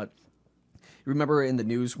this, but remember in the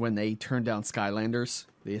news when they turned down Skylanders,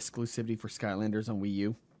 the exclusivity for Skylanders on Wii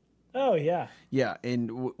U? Oh yeah. Yeah,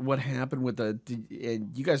 and what happened with and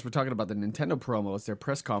you guys were talking about the Nintendo promos, their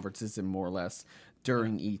press conferences, and more or less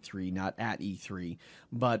during E3, not at E3,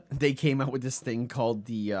 but they came out with this thing called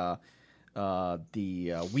the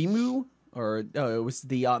Wiimoo, or it was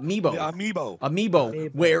the Amiibo. The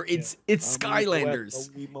Amiibo, where it's Skylanders.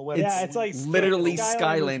 Yeah, it's like literally Skylanders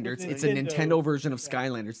Skylanders. with It's a Nintendo version of Yeah.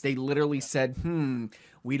 Skylanders. They literally said,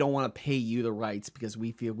 we don't want to pay you the rights because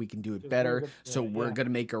we feel we can do it better, so we're going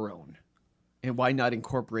to make our own. And why not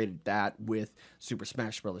incorporate that with Super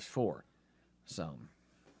Smash Bros. 4? So,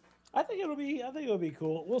 I think it'll be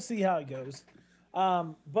cool. We'll see how it goes.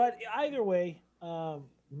 But either way,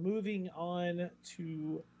 moving on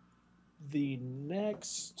to the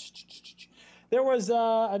next, there was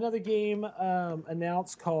another game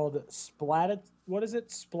announced called Splatoon.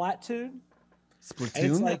 Splatoon? And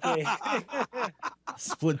it's like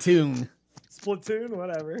Splatoon. Splatoon,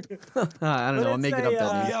 whatever. I don't know. I'm making up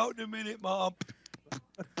that name. Be out in a minute, Mom.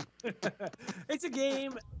 It's a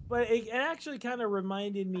game, but it actually kind of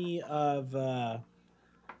reminded me of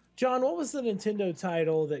John. What was the Nintendo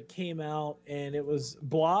title that came out and it was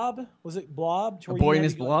Blob? Was it Blob? A Boy and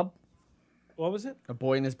His Blob? What was it? A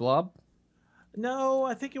Boy and His Blob? No,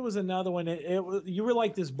 I think it was another one. It was, you were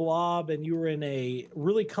like this blob, and you were in a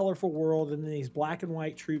really colorful world, and then these black and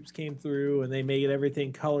white troops came through, and they made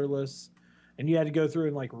everything colorless, and you had to go through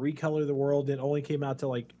and like recolor the world. It only came out to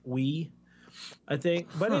like Wii, I think.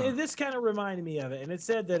 But this kind of reminded me of it, and it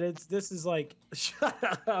said that this is like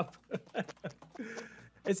shut up.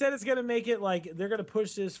 It said it's gonna make it like they're gonna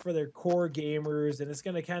push this for their core gamers, and it's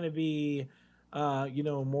gonna kind of be.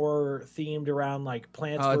 More themed around like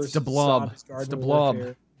Plants vs. It's the Blob. Zombies, Garden It's the Warfare.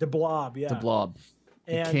 Blob. The Blob, yeah. The Blob.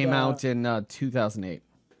 It And, came out in 2008.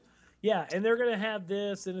 Yeah, and they're gonna have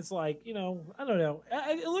this, and it's like I don't know.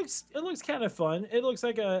 It looks kind of fun. It looks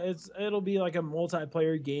like it'll be like a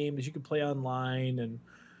multiplayer game that you can play online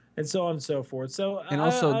and so on and so forth. So And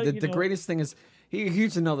also the greatest thing is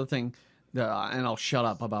here's another thing, and I'll shut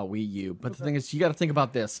up about Wii U. But the thing is, you got to think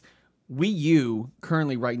about this. Wii U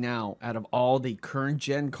currently right now, out of all the current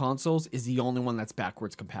gen consoles, is the only one that's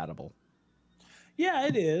backwards compatible. Yeah,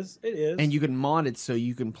 it is. It is. And you can mod it so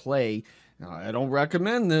you can play. Now, I don't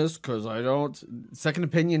recommend this because I don't. Second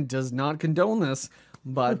Opinion does not condone this,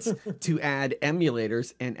 but to add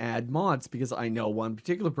emulators and add mods, because I know one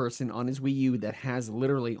particular person on his Wii U that has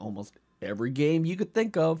literally almost every game you could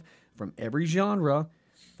think of from every genre,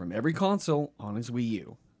 from every console on his Wii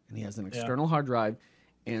U, and he has an external hard drive.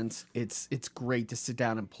 And it's great to sit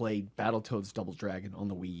down and play Battletoads Double Dragon on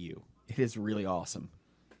the Wii U. It is really awesome.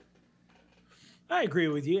 I agree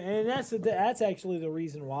with you, and that's actually the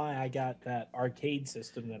reason why I got that arcade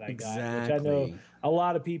system that I got, which I know a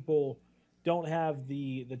lot of people don't have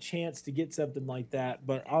the chance to get something like that.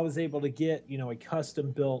 But I was able to get a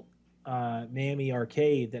custom built NAMI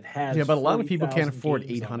arcade that has but a lot of people can't afford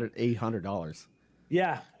games $800.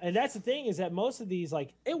 Yeah, and that's the thing is that most of these,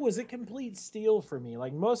 like, it was a complete steal for me.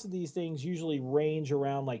 Like, most of these things usually range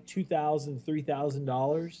around like $2,000,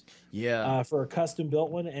 $3,000. Yeah, for a custom built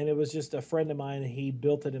one, and it was just a friend of mine. He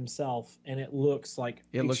built it himself, and it looks like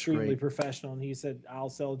extremely professional. And he said, "I'll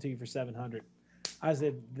sell it to you for $700." I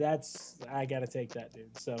said, I got to take that,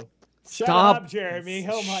 dude. So shut up, Jeremy.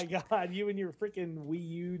 Oh my God, you and your freaking Wii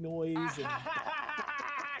U noise. And...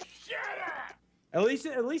 At least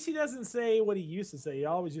he doesn't say what he used to say. He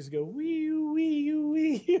always just go Wii U, Wii U,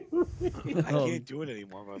 Wii U. I can't do it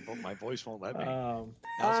anymore. My voice won't let me. We'll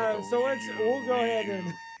go ahead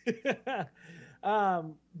and.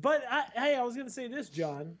 But I was going to say this,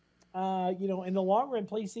 John. In the long run,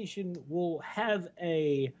 PlayStation will have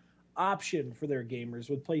a option for their gamers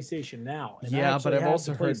with PlayStation Now. And but I've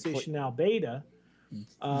also heard PlayStation Now beta.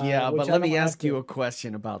 But let me ask you a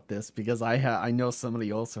question about this, because I know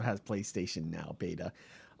somebody also has PlayStation Now beta.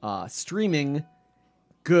 Streaming,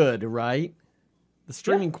 good, right? The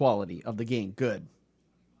streaming quality of the game, good,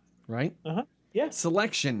 right? Yeah.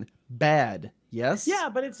 Selection, bad, yes. Yeah,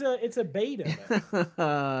 but it's a beta.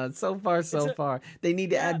 So far. They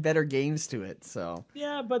need to add better games to it. So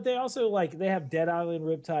yeah, but they also they have Dead Island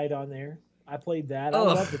Riptide on there. I played that. I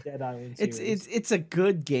love the Dead Island series. It's a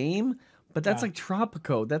good game. But that's like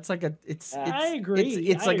Tropico. That's like I agree.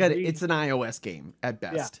 It's it's an iOS game at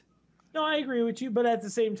best. Yeah. No, I agree with you. But at the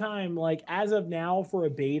same time, like as of now, for a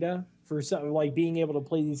beta, for something like being able to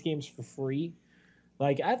play these games for free,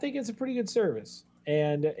 like I think it's a pretty good service.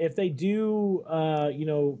 And if they do,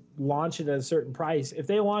 launch it at a certain price, if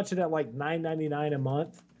they launch it at like $9.99 a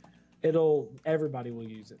month, everybody will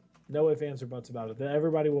use it. No ifs, ands, or buts about it.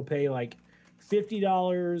 Everybody will pay like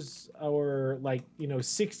 $50 or like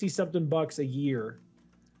 $60 something bucks a year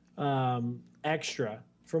extra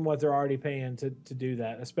from what they're already paying to do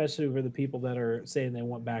that, especially for the people that are saying they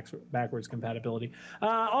want backwards compatibility.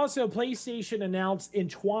 Also, PlayStation announced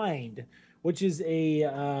Entwined, which is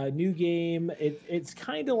a new game. It's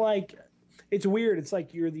kind of like, it's weird. It's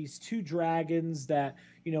like you're these two dragons that,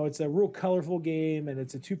 it's a real colorful game, and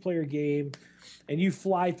it's a 2-player game, and you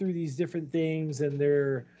fly through these different things, and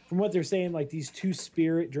they're, from what they're saying, like these two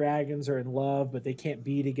spirit dragons are in love, but they can't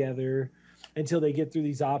be together until they get through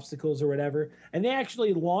these obstacles or whatever. And they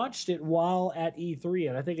actually launched it while at E3,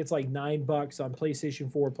 and I think it's like $9 on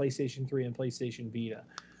PlayStation 4, PlayStation 3, and PlayStation Vita.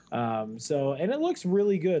 And it looks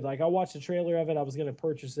really good. Like, I watched a trailer of it. I was going to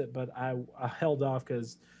purchase it, but I held off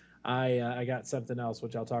because I got something else,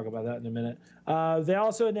 which I'll talk about that in a minute. They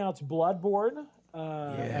also announced Bloodborne,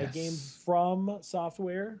 a game from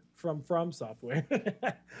Software.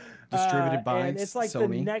 Distributed by and it's like Sony.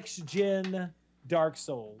 the next gen Dark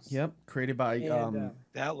Souls. Yep, created by.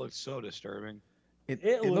 That looks so disturbing.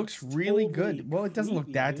 It looks really totally good. Well, it doesn't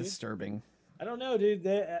look that dude. disturbing. I don't know, dude.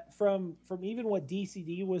 From even what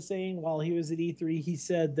DCD was saying while he was at E3, he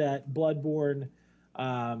said that Bloodborne,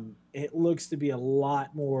 it looks to be a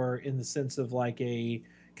lot more in the sense of like a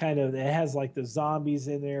kind of, it has like the zombies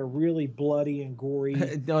in there, really bloody and gory.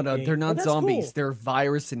 No, they're not zombies. Cool. They're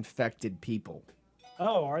virus-infected people.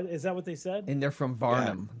 Oh, is that what they said? And they're from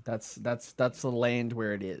Varnum. Yeah. That's the land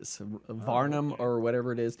where it is, Varnum or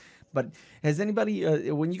whatever it is. But has anybody,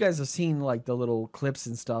 when you guys have seen like the little clips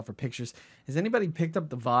and stuff or pictures, has anybody picked up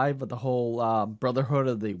the vibe of the whole Brotherhood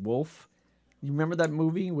of the Wolf? You remember that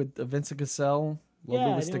movie with Vincent Cassel? Yeah,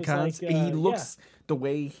 Louis like, he looks the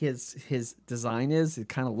way his design is. It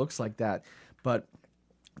kind of looks like that, but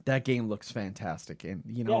that game looks fantastic. And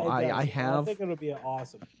I think it'll be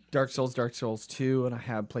awesome. Dark Souls 2, and I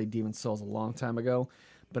have played Demon's Souls a long time ago,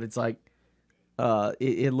 but it's like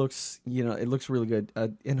it looks really good.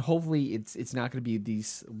 And hopefully it's not going to be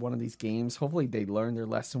one of these games. Hopefully they learn their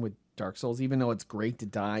lesson with Dark Souls, even though it's great to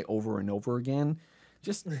die over and over again.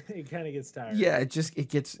 Just it kind of gets tired. Yeah, it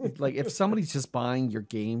gets like if somebody's just buying your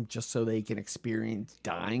game just so they can experience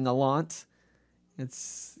dying a lot,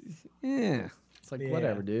 it's like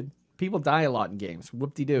whatever, dude. People die a lot in games.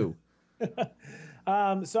 Whoop-de-doo. So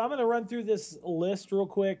I'm going to run through this list real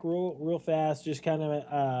quick, real fast, just kind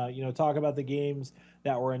of talk about the games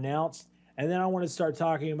that were announced, and then I want to start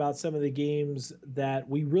talking about some of the games that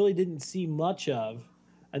we really didn't see much of.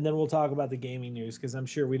 And then we'll talk about the gaming news, because I'm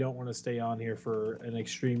sure we don't want to stay on here for an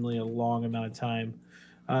extremely long amount of time.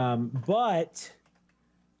 But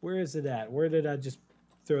where is it at? Where did I just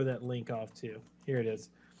throw that link off to? Here it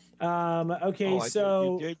is. You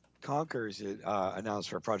did Conker's announced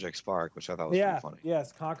for Project Spark, which I thought was pretty funny.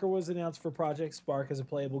 Yes, Conker was announced for Project Spark as a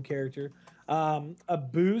playable character. Abzu,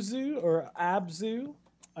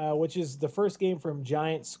 which is the first game from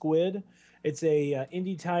Giant Squid. It's a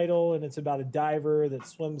indie title, and it's about a diver that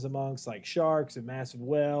swims amongst like sharks and massive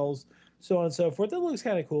whales, so on and so forth. It looks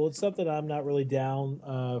kind of cool. It's something I'm not really down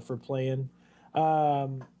for playing.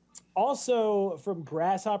 Also from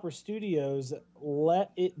Grasshopper Studios, Let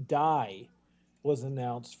It Die was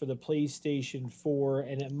announced for the PlayStation 4,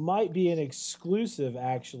 and it might be an exclusive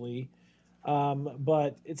actually.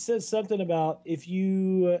 But it says something about if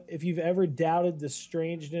you've ever doubted the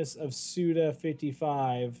strangeness of Suda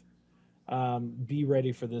 55. Be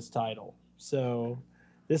ready for this title. So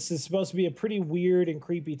this is supposed to be a pretty weird and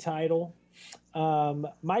creepy title.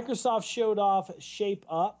 Microsoft showed off Shape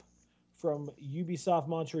Up from Ubisoft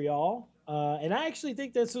Montreal. And I actually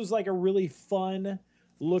think this was like a really fun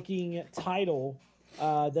looking title.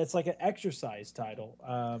 That's like an exercise title.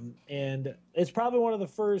 And it's probably one of the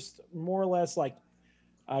first more or less like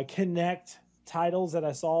Kinect titles that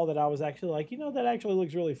I saw that I was actually like, that actually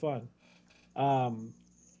looks really fun.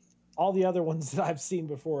 All the other ones that I've seen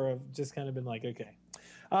before have just kind of been like, okay.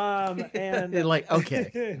 And like,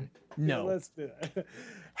 okay. No. Let's do it.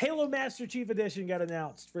 Halo Master Chief Edition got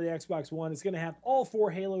announced for the Xbox One. It's going to have all 4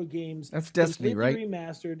 Halo games. That's Destiny, right?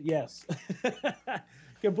 Remastered, yes.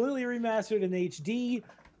 Completely remastered in HD.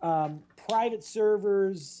 Private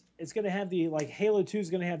servers. It's going to have Halo 2 is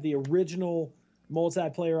going to have the original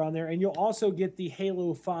multiplayer on there. And you'll also get the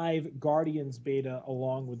Halo 5 Guardians beta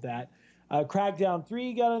along with that. Crackdown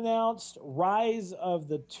 3 got announced. Rise of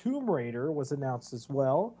the Tomb Raider was announced as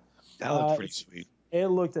well. That looked pretty sweet. It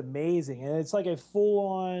looked amazing. And it's like a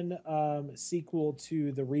full-on sequel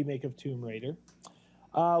to the remake of Tomb Raider.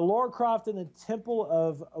 Lara Croft and the Temple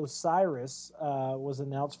of Osiris was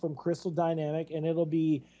announced from Crystal Dynamic, and it'll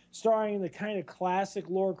be starring the kind of classic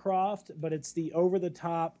Lara Croft, but it's the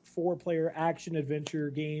over-the-top 4-player action-adventure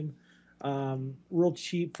game. Real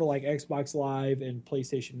cheap for like Xbox Live and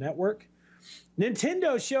PlayStation Network.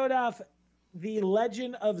 Nintendo showed off The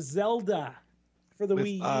Legend of Zelda for the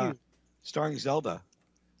Wii U. Starring Zelda.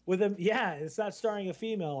 With him, yeah, it's not starring a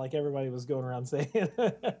female like everybody was going around saying.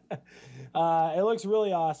 It looks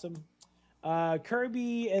really awesome.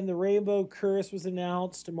 Kirby and the Rainbow Curse was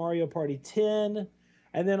announced. Mario Party 10.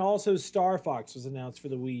 And then also Star Fox was announced for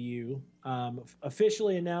the Wii U.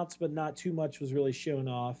 Officially announced, but not too much was really shown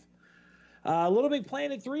off. Little Big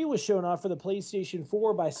Planet 3 was shown off for the PlayStation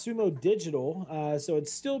 4 by Sumo Digital. So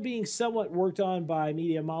it's still being somewhat worked on by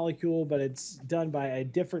Media Molecule, but it's done by a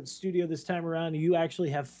different studio this time around. You actually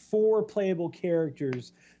have 4 playable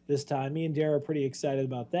characters this time. Me and Dara are pretty excited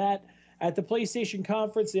about that. At the PlayStation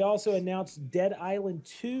conference, they also announced Dead Island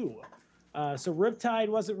 2. So Riptide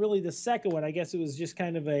wasn't really the second one. I guess it was just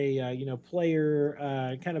kind of a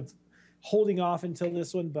player kind of holding off until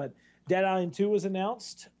this one, but Dead Island 2 was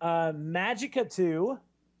announced. Magica 2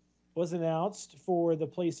 was announced for the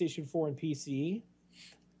PlayStation 4 and PC.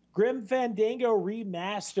 Grim Fandango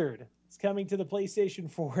Remastered. It's coming to the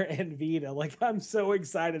PlayStation 4 and Vita. Like, I'm so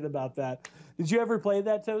excited about that. Did you ever play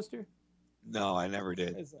that, Toaster? No, I never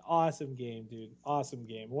did. It's an awesome game, dude. Awesome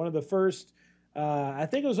game. One of the first... I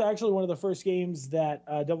think it was actually one of the first games that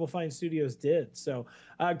Double Fine Studios did. So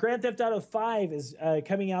Grand Theft Auto 5 is finally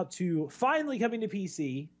coming to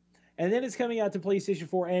PC. And then it's coming out to PlayStation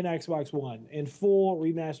 4 and Xbox One in full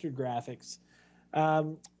remastered graphics.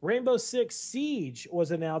 Rainbow Six Siege was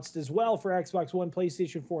announced as well for Xbox One,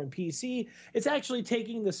 PlayStation 4, and PC. It's actually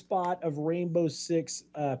taking the spot of Rainbow Six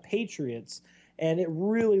Patriots, and it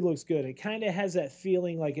really looks good. It kind of has that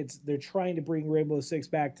feeling like they're trying to bring Rainbow Six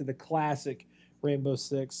back to the classic Rainbow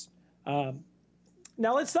Six. Now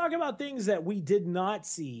let's talk about things that we did not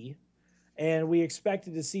see and we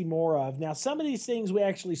expected to see more of. Now, some of these things we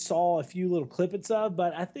actually saw a few little clippets of,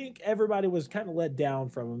 but I think everybody was kind of let down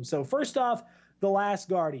from them. So first off, The Last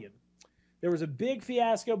Guardian. There was a big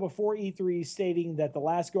fiasco before E3 stating that The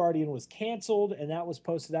Last Guardian was canceled, and that was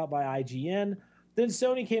posted out by IGN. Then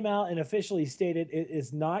Sony came out and officially stated it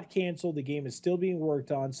is not canceled. The game is still being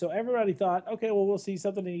worked on. So everybody thought, okay, well, we'll see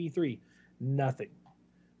something in E3. Nothing.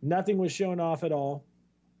 Nothing was shown off at all.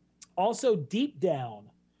 Also, Deep Down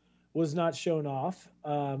was not shown off.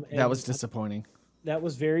 That was disappointing. That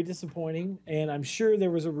was very disappointing, and I'm sure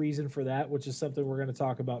there was a reason for that, which is something we're going to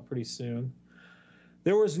talk about pretty soon.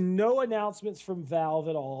 There was no announcements from Valve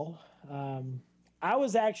at all. I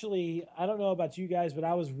was actually, I don't know about you guys, but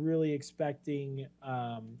I was really expecting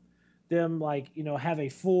them, like, have a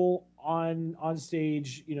full on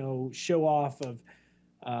stage, show off of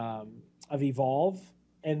Evolve,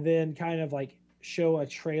 and then kind of like show a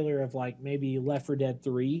trailer of like maybe Left 4 Dead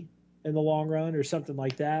 3 in the long run or something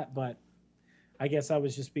like that. But I guess I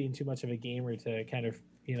was just being too much of a gamer to kind of,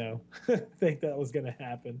 think that was going to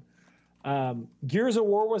happen. Gears of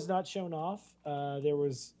War was not shown off. There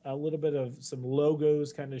was a little bit of some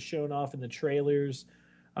logos kind of shown off in the trailers,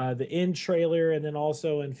 the end trailer, and then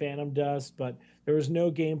also in Phantom Dust, but there was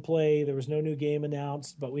no gameplay. There was no new game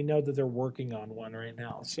announced, but we know that they're working on one right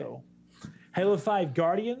now. So Halo 5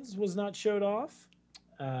 Guardians was not showed off.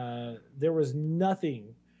 There was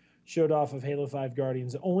nothing showed off of Halo 5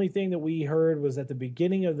 Guardians. The only thing that we heard was at the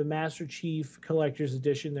beginning of the Master Chief Collector's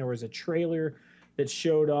Edition, there was a trailer that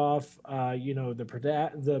showed off,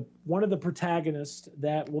 the one of the protagonists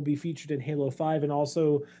that will be featured in Halo 5, and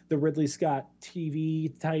also the Ridley Scott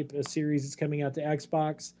TV type of series that's coming out to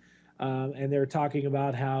Xbox. And they're talking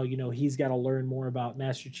about how, he's got to learn more about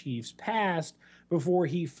Master Chief's past before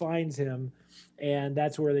he finds him, and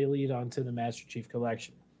that's where they lead on to the Master Chief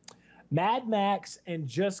Collection. Mad Max and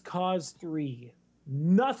Just Cause 3,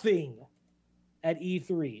 nothing at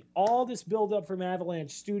E3. All this build-up from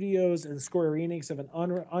Avalanche Studios and Square Enix of an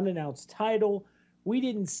unannounced title. We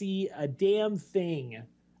didn't see a damn thing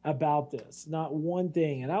about this. Not one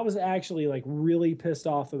thing. And I was actually like really pissed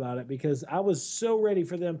off about it because I was so ready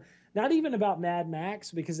for them. Not even about Mad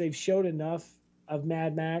Max, because they've showed enough of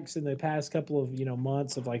Mad Max in the past couple of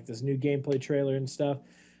months of like this new gameplay trailer and stuff.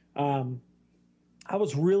 I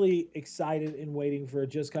was really excited and waiting for a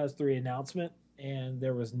Just Cause 3 announcement, and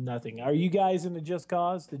there was nothing. Are you guys into Just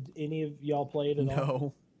Cause? Did any of y'all play it at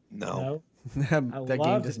all? No. That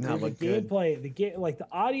game does not look good. The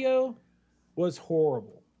audio was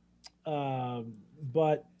horrible,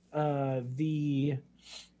 but the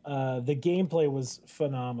gameplay was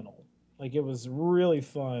phenomenal. Like, it was really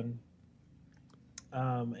fun,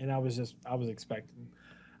 and I was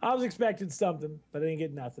expecting something, but I didn't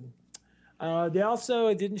get nothing. They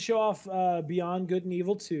also didn't show off Beyond Good and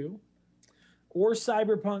Evil 2 or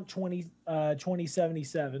Cyberpunk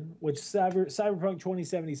 2077, which Cyberpunk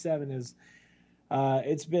 2077 is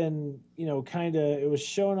It's been, it was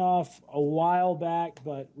shown off a while back,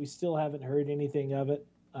 but we still haven't heard anything of it.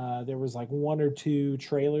 There was like 1 or 2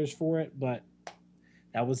 trailers for it, but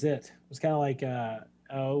that was it. It was kind of like,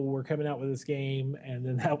 we're coming out with this game, and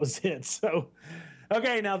then that was it. So,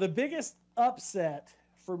 okay, now the biggest upset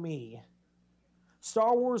for me,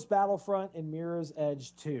 Star Wars Battlefront and Mirror's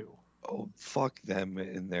Edge 2. Oh, fuck them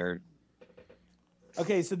in their...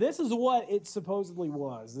 Okay, so this is what it supposedly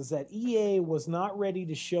was, is that EA was not ready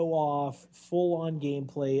to show off full-on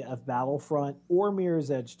gameplay of Battlefront or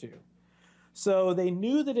Mirror's Edge 2. So they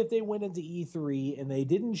knew that if they went into E3 and they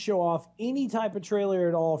didn't show off any type of trailer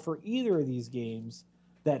at all for either of these games,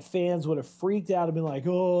 that fans would have freaked out and been like,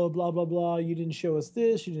 oh, blah, blah, blah, you didn't show us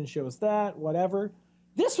this, you didn't show us that, whatever.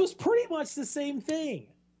 This was pretty much the same thing.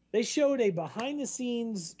 They showed a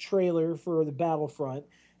behind-the-scenes trailer for the Battlefront,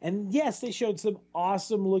 and yes, they showed some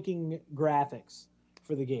awesome-looking graphics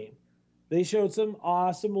for the game. They showed some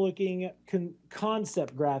awesome-looking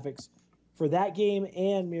concept graphics for that game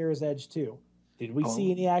and Mirror's Edge 2. Did we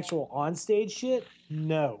see any actual on-stage shit?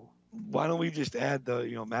 No. Why don't we just add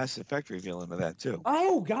the Mass Effect reveal into that too?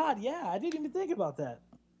 Oh, God, yeah. I didn't even think about that.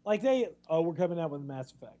 Like we're coming out with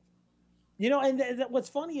Mass Effect. And what's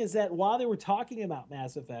funny is that while they were talking about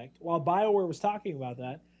Mass Effect, while BioWare was talking about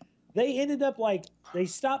that, they ended up they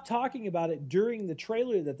stopped talking about it during the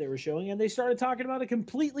trailer that they were showing, and they started talking about a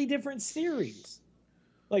completely different series.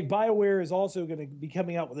 Like, BioWare is also going to be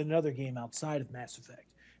coming out with another game outside of Mass Effect,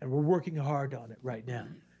 and we're working hard on it right now.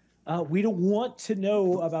 We don't want to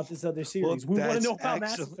know about this other series. We want to know about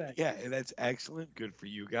Mass Effect. Yeah, and that's excellent. Good for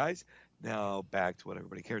you guys. Now back to what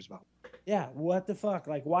everybody cares about. Yeah, what the fuck?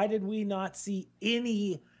 Like, why did we not see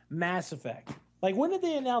any Mass Effect? Like, when did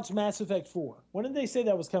they announce Mass Effect 4? When did they say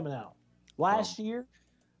that was coming out? Last year?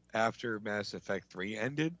 After Mass Effect 3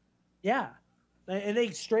 ended? Yeah. And they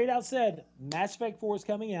straight out said Mass Effect 4 is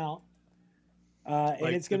coming out.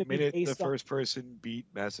 And it's going to be based the first person beat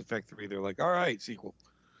Mass Effect 3, they're like, all right, sequel.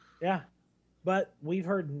 Yeah. But we've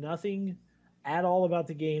heard nothing at all about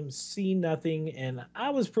the game, seen nothing, and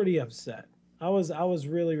I was pretty upset. I was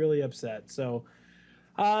really, really upset. So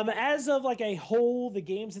as of like a whole, the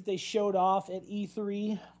games that they showed off at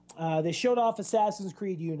E3, they showed off Assassin's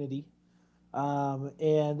Creed Unity.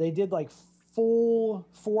 And they did like full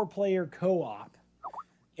 4-player co-op.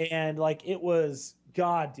 And like it was,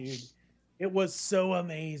 God, dude, it was so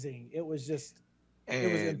amazing. It was just...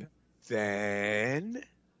 And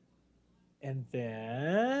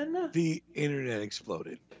then the internet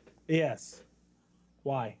exploded. Yes.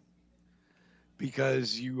 Why?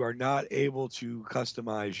 Because you are not able to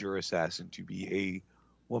customize your assassin to be a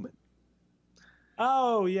woman.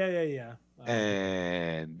 Oh, yeah.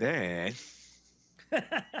 And then...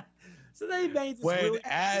 So they made this when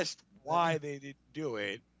asked why they didn't do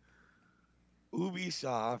it,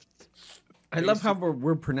 Ubisoft... I love how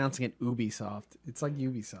we're pronouncing it Ubisoft. It's like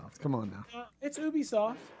Ubisoft. Come on now. It's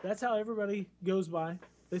Ubisoft. That's how everybody goes by.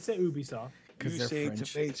 They say Ubisoft. You say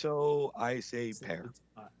French. Tomato, I say pear.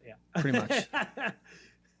 Yeah. Pretty much.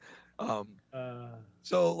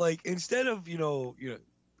 So like instead of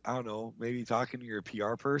I don't know, maybe talking to your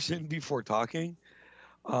PR person before talking,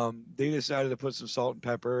 they decided to put some salt and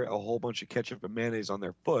pepper, a whole bunch of ketchup and mayonnaise on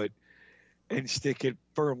their foot, and stick it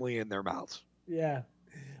firmly in their mouths. Yeah.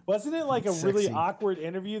 Wasn't it like a really awkward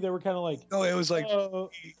interview? They were kind of like... No, it was like,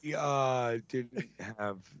 we didn't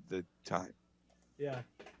have the time. Yeah.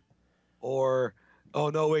 Or, oh,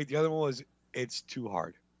 no, wait, the other one was, it's too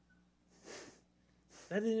hard.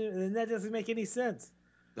 That doesn't make any sense.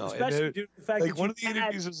 No, especially due to the fact like that one of the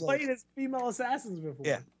interviews was like... played as female assassins before.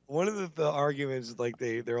 Yeah. One of the arguments, like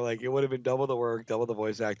they're like, it would have been double the work, double the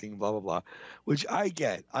voice acting, blah, blah, blah, which I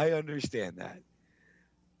get. I understand that.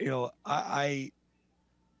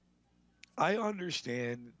 I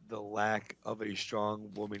understand the lack of a strong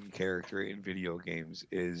woman character in video games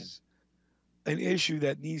is an issue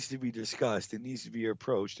that needs to be discussed. It needs to be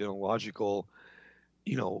approached in a logical,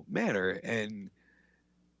 manner.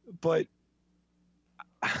 But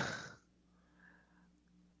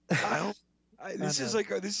this is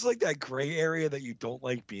like that gray area that you don't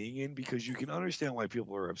like being in because you can understand why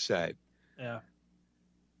people are upset. Yeah.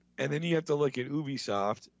 And then you have to look at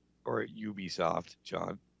Ubisoft or Ubisoft,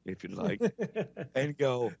 John, if you'd like, and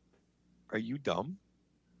go, are you dumb?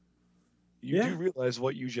 You do realize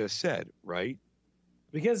what you just said, right?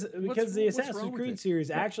 Because the Assassin's Creed series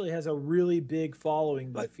actually has a really big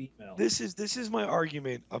following by females. This is my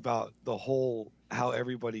argument about the whole how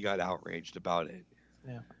everybody got outraged about it.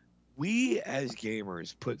 Yeah. We as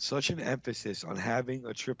gamers put such an emphasis on having a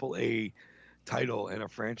AAA title and a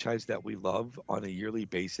franchise that we love on a yearly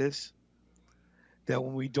basis that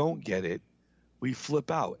when we don't get it, we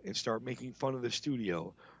flip out and start making fun of the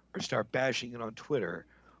studio or start bashing it on Twitter,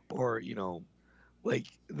 or, you know, like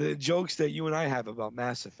the jokes that you and I have about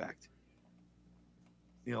Mass Effect,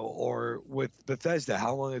 you know, or with Bethesda,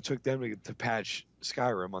 how long it took them to patch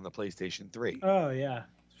Skyrim on the PlayStation 3. Oh yeah.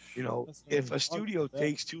 You know, if a studio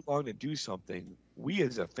takes too long to do something, we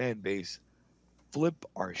as a fan base flip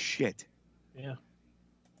our shit. Yeah.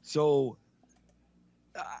 So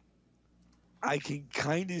I can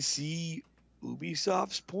kind of see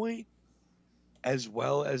Ubisoft's point, as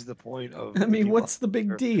well as the point of. I mean, what's the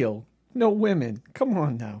big deal? No women. Come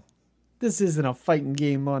on now. This isn't a fighting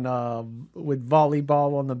game on with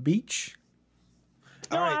volleyball on the beach.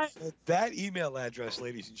 All right, so that email address,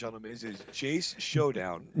 ladies and gentlemen, is Jace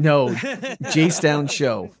Showdown. No, Jace Down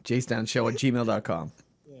Show. JaceDownShow@gmail.com.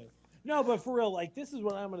 No, but for real, like, this is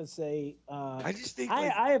what I'm going to say. I just think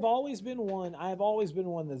I have always been one. I have always been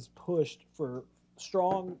one that's pushed for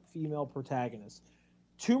strong female protagonists.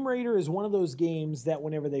 Tomb Raider is one of those games that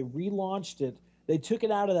whenever they relaunched it, they took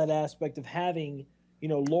it out of that aspect of having, you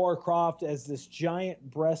know, Lara Croft as this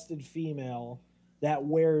giant-breasted female that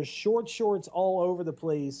wears short shorts all over the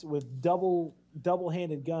place with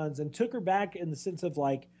double-handed guns, and took her back in the sense of,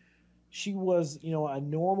 like, she was, you know, a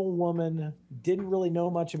normal woman, didn't really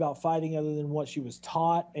know much about fighting other than what she was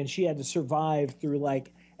taught, and she had to survive through,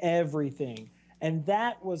 like, everything. And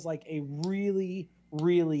that was, like, a really,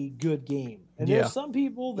 really good game. And there's some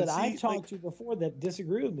people that I've talked to before that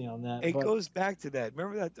disagree with me on that. It goes back to that.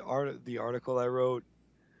 Remember that the article I wrote,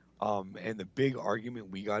 and the big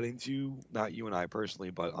argument we got into, not you and I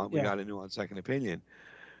personally, but we got into on Second Opinion,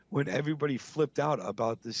 when everybody flipped out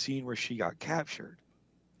about the scene where she got captured.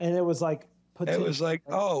 And it was like,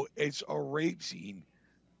 oh, it's a rape scene.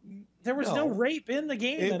 There was no rape in the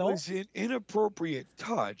game at all. It was an inappropriate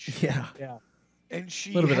touch. Yeah. Yeah. And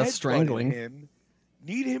she a little bit of headbutted strangling him,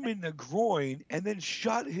 kneed him in the groin, and then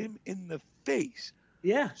shot him in the face.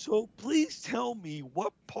 Yeah. So please tell me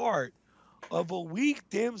what part of a weak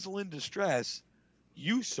damsel in distress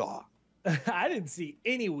you saw. I didn't see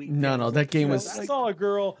any weak. No, that game was. I saw a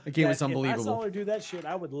girl. The game was If I unbelievable. saw her do that shit,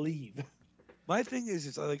 I would leave. My thing is,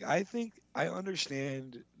 it's like, I think I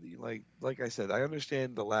understand, like I said, I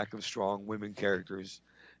understand the lack of strong women characters,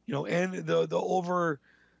 you know, and the over,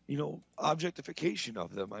 you know, objectification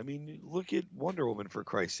of them. I mean, look at Wonder Woman, for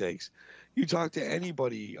Christ's sakes. You talk to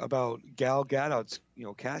anybody about Gal Gadot's, you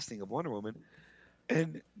know, casting of Wonder Woman,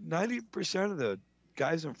 and 90% of the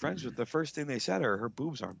guys I'm friends with, the first thing they said are her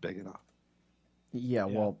boobs aren't big enough. Yeah,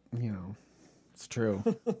 well, you know, it's true.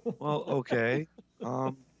 Well, okay.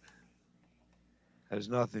 Has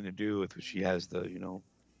nothing to do with she has the, you know,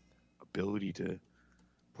 ability to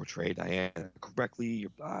portray Diana correctly.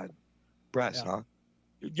 Your breasts, huh?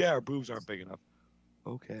 Yeah, her boobs aren't big enough.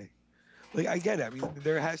 Okay. Like, I get it. I mean,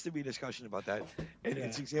 there has to be a discussion about that. And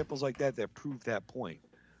it's examples like that that prove that point.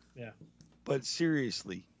 Yeah. But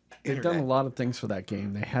seriously, They've done a lot of things for that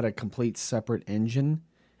game. They had a complete separate engine,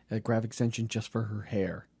 a graphics engine just for her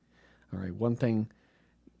hair. All right, one thing.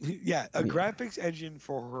 Yeah, a graphics engine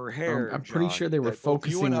for her hair. I'm pretty sure they were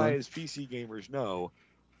focusing you and on. I, as PC gamers, know,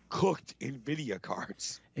 cooked NVIDIA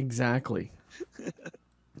cards. Exactly.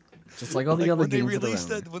 Just like all the other games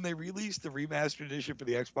when they released the remastered edition for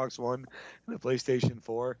the Xbox One and the PlayStation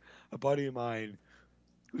 4, a buddy of mine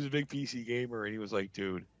who's a big PC gamer, and he was like,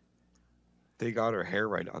 dude, they got her hair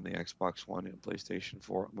right on the Xbox One and PlayStation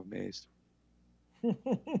 4. I'm amazed.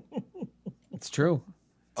 It's true.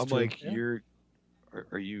 I'm like,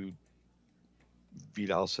 are you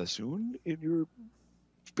Vidal Sassoon in your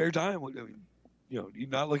spare time? I mean, you know, you're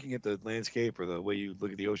not looking at the landscape or the way you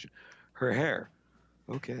look at the ocean. Her hair.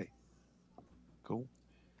 Okay. Cool.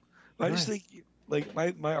 But I just think, like,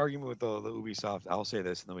 my argument with the Ubisoft, I'll say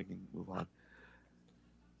this and then we can move on.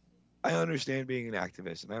 I understand being an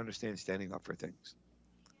activist and I understand standing up for things.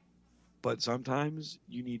 But sometimes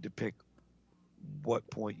you need to pick what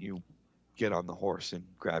point you get on the horse and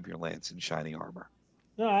grab your lance and shiny armor.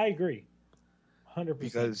 No, I agree. 100%.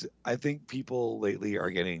 Because I think people lately are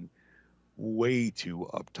getting way too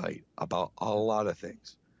uptight about a lot of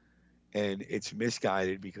things. And it's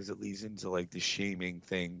misguided because it leads into like the shaming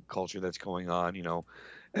thing culture that's going on. You know,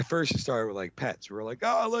 at first it started with like pets. We were like,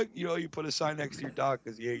 oh, look, you know, you put a sign next to your dog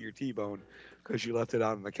because he ate your T-bone because you left it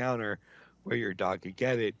out on the counter where your dog could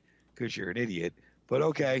get it because you're an idiot. But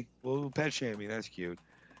okay, well, pet shaming, that's cute.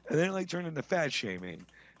 And then it like turned into fat shaming.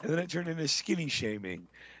 And then it turned into skinny shaming.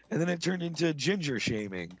 And then it turned into ginger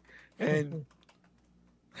shaming. And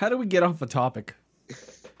how do we get off a topic?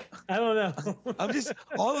 I don't know.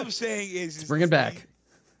 All I'm saying is bring it back.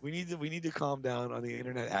 We need to calm down on the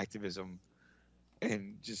internet activism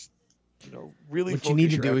and just really. What you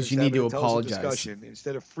need to do is you need to apologize. Discussion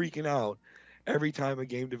instead of freaking out every time a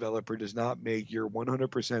game developer does not make your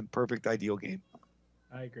 100% perfect ideal game.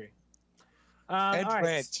 I agree. And all right.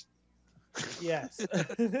 rant. Yes.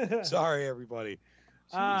 Sorry, everybody.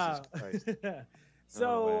 Jesus Christ.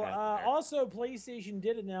 So, also, PlayStation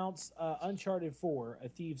did announce Uncharted 4, A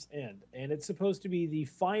Thief's End, and it's supposed to be the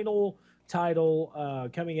final title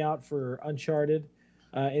coming out for Uncharted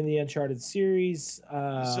in the Uncharted series.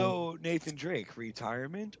 So, Nathan Drake,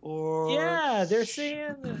 retirement or... Yeah, they're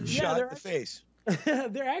saying... shot in the face.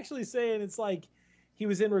 They're actually saying it's like he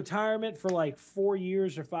was in retirement for like 4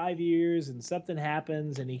 years or 5 years, and something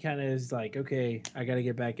happens, and he kind of is like, okay, I got to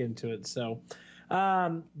get back into it. So...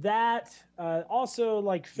 also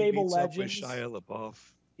like Fable Legends. Shia LaBeouf.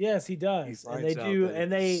 Yes, he does, and they do,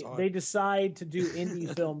 and they decide to do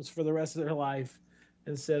indie films for the rest of their life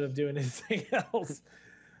instead of doing anything else.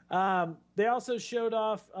 They also showed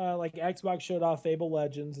off, like Xbox showed off Fable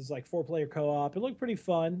Legends. It's like 4-player co-op. It looked pretty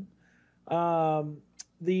fun.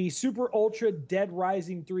 The Super Ultra Dead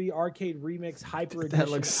Rising 3 Arcade Remix Hyper Edition. That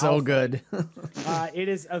looks so Alpha. Good. It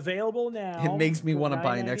is available now. It makes me want to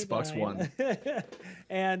buy an $9.99. Xbox One.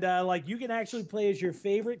 And like you can actually play as your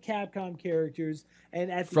favorite Capcom characters,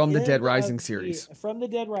 and at from the end Dead Rising of series. From the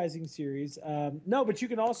Dead Rising series. No, but you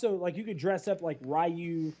can also like you could dress up like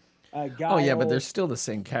Ryu. Guile. Oh yeah, but they're still the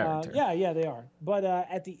same character. Yeah, they are. But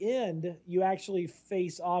at the end, you actually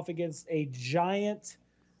face off against a giant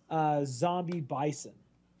zombie bison.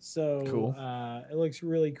 So cool. It looks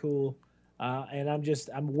really cool, and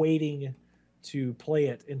I'm waiting to play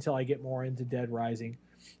it until I get more into Dead Rising.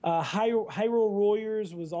 Hyrule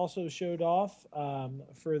Warriors was also showed off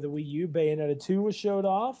for the Wii U. Bayonetta 2 was showed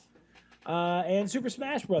off, and Super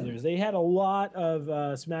Smash Brothers. They had a lot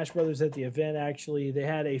of Smash Brothers at the event. Actually, they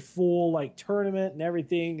had a full like tournament and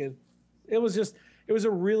everything. And it was a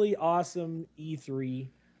really awesome E3.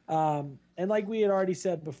 And like we had already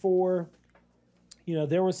said before,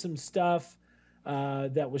 there was some stuff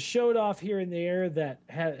that was showed off here and there that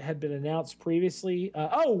had been announced previously.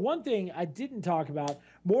 One thing I didn't talk about,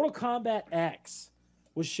 Mortal Kombat X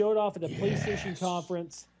was showed off at the PlayStation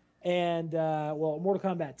conference, and Mortal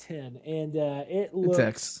Kombat 10, and it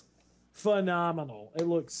looks phenomenal. It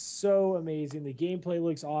looks so amazing. The gameplay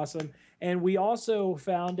looks awesome, and we also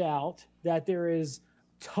found out that there is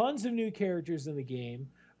tons of new characters in the game.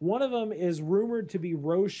 One of them is rumored to be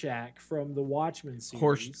Rorschach from the Watchmen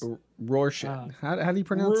series. Rorschach. How do you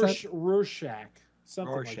pronounce that? Rorschach.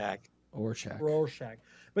 Something like that. Rorschach.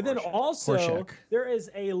 But then also, there is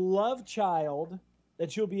a love child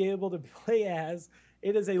that you'll be able to play as.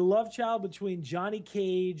 It is a love child between Johnny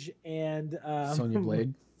Cage and Sonya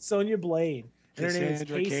Blade. Sonya Blade. And her name is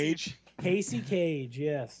Cage. Casey Cage,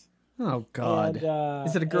 yes. Oh God! And,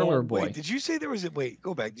 is it a girl or a boy? Wait, did you say there was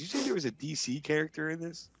go back. Did you say there was a DC character in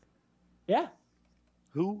this? Yeah.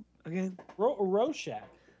 Who again? Rorschach.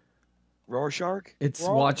 Rorschach? It's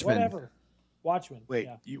Watchmen. Whatever. Watchmen. Wait,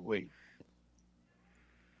 yeah. you wait.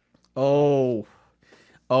 Oh.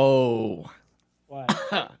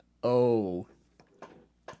 What? Oh.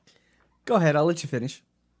 Go ahead. I'll let you finish.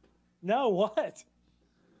 No, what?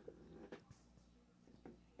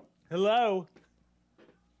 Hello?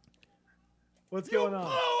 What's going on?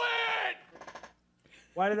 Blew it!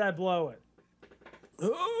 Why did I blow it?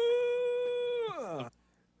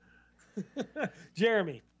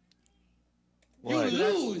 Jeremy. What?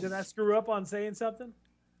 Did I screw up on saying something?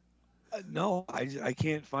 No, I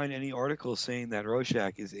can't find any article saying that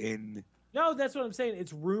Rorschach is in. No, that's what I'm saying.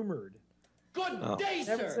 It's rumored. Good day,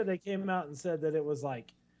 sir. Never said they came out and said that it was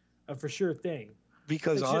like a for sure thing.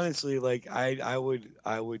 Because honestly, like I would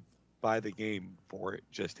buy the game for it,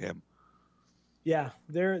 just him. Yeah,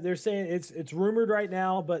 they're saying it's rumored right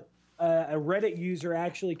now, but a Reddit user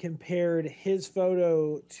actually compared his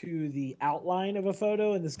photo to the outline of a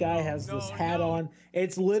photo, and this guy has this hat on.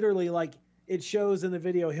 It's literally like it shows in the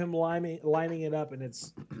video him lining it up, and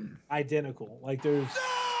it's identical. Like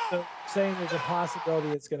saying there's a possibility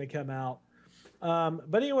it's going to come out.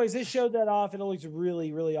 But anyways, they showed that off, and it looks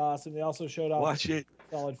really, really awesome. They also showed off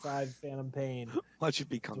Solid 5 Phantom Pain. Watch it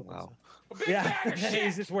become WoW. Yeah,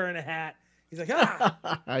 he's just wearing a hat. He's like,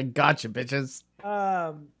 ah! I got you, bitches.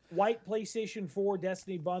 White PlayStation 4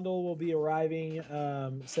 Destiny bundle will be arriving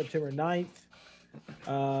September 9th.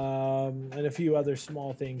 And a few other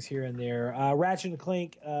small things here and there. Ratchet &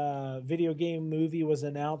 Clank video game movie was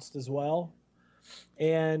announced as well.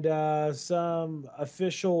 And some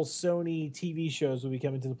official Sony TV shows will be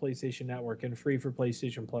coming to the PlayStation Network and free for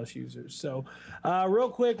PlayStation Plus users. So real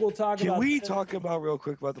quick, we'll talk about... Can we talk real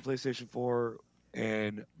quick about the PlayStation 4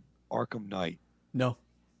 and Arkham Knight? No.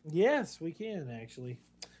 Yes, we can, actually.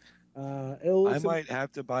 I might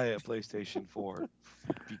have to buy a PlayStation 4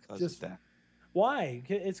 because of that. Why?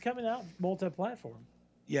 It's coming out multi-platform.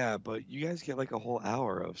 Yeah, but you guys get like a whole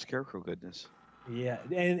hour of Scarecrow goodness. Yeah,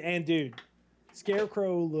 and dude,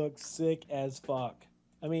 Scarecrow looks sick as fuck.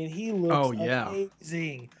 I mean, he looks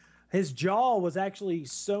amazing. His jaw was actually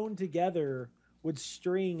sewn together with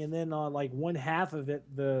string, and then on like one half of it,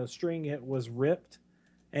 the string was ripped,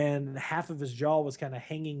 and half of his jaw was kind of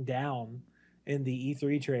hanging down in the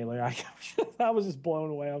E3 trailer. I was just blown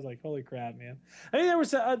away. I was like, holy crap, man. I mean, there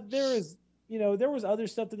was other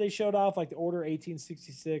stuff that they showed off, like the Order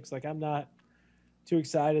 1866. Like, I'm not too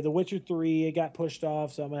excited. The Witcher 3, it got pushed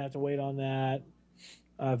off, so I'm gonna have to wait on that.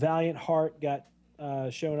 Valiant Heart got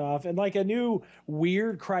shown off, and like a new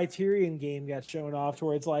weird Criterion game got shown off, to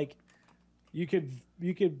where it's like you could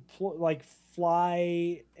like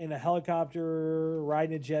fly in a helicopter, ride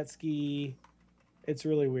in a jet ski. It's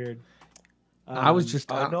really weird. I was just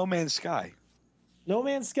No Man's Sky. No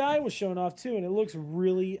Man's Sky was shown off too, and it looks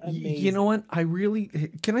really amazing. You know what?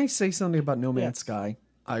 Can I say something about No Man's Sky?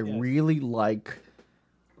 I really like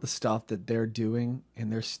the stuff that they're doing,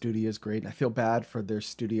 and their studio is great. I feel bad for their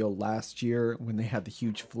studio last year when they had the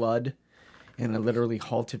huge flood, and it literally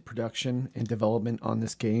halted production and development on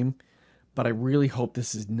this game. But I really hope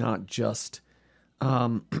this is not just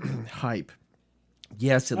hype.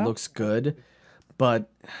 Yes, it looks good, but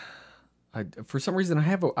for some reason I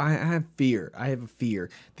have a fear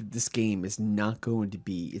that this game is not going to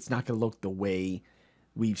be. It's not going to look the way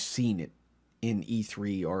we've seen it in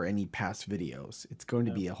E3 or any past videos. It's going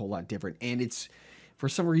to be a whole lot different, and it's, for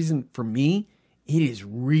some reason, for me, it is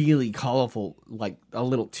really colorful, like a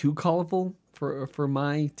little too colorful for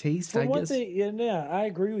my taste. I guess. I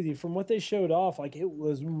agree with you. From what they showed off, like, it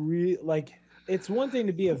was really like, it's one thing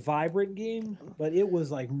to be a vibrant game, but it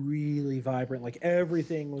was like really vibrant. Like,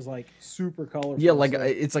 everything was like super colorful. Yeah, like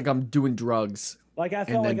it's like I'm doing drugs. Like, I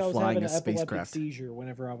felt like I was having an epileptic seizure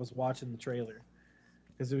whenever I was watching the trailer.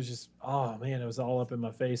 Because it was just, oh man, it was all up in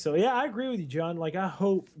my face. So yeah, I agree with you, John. Like, I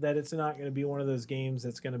hope that it's not going to be one of those games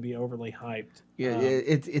that's going to be overly hyped. Yeah,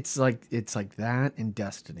 it's like that and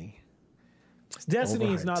Destiny.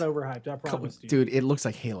 Destiny is not overhyped. I promise you, dude. It looks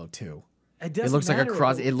like Halo 2. It looks like a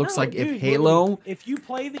cross. It looks like dude, if Halo. If you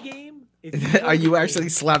play the game, are you actually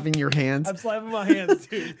slapping your hands? I'm slapping my hands,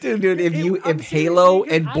 dude. dude. If Halo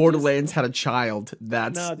and Borderlands had a child,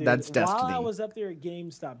 that's Destiny. While I was up there at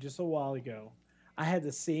GameStop just a while ago, I had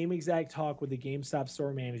the same exact talk with the GameStop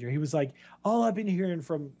store manager. He was like, all I've been hearing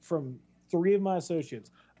from 3 of my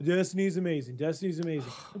associates, Destiny's amazing. Destiny's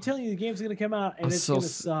amazing. I'm telling you, the game's going to come out, and it's going to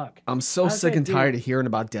suck. I'm so sick and tired of hearing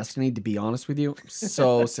about Destiny, to be honest with you. I'm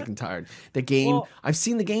so sick and tired. The game, I've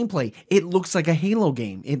seen the gameplay. It looks like a Halo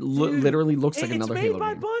game. It literally looks like another Halo game.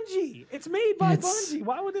 It's made by Bungie. It's made by Bungie.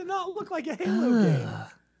 Why would it not look like a Halo game?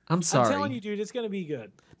 I'm sorry. I'm telling you, dude, it's going to be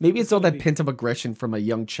good. Maybe it's all that pent-up aggression from a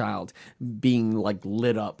young child being like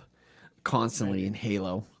lit up constantly in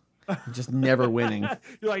Halo. Just never winning.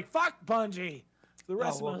 You're like, fuck Bungie. The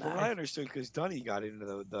rest of my life. I understood, because Dunny got into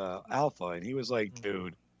the alpha, and he was like,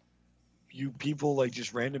 dude, you people, like,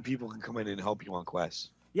 just random people can come in and help you on quests.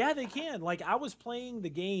 Yeah, they can. Like, I was playing the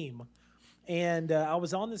game, and I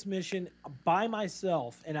was on this mission by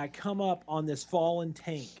myself, and I come up on this fallen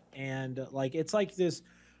tank, and like, it's like this,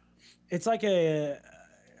 it's like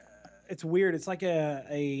it's weird. It's like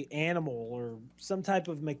a animal or some type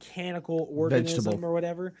of mechanical organism or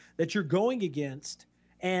whatever that you're going against.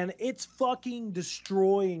 And it's fucking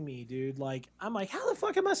destroying me, dude. Like, I'm like, how the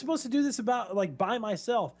fuck am I supposed to do this by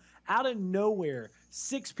myself? Out of nowhere,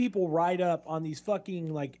 6 people ride up on these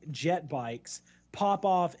fucking, like, jet bikes, pop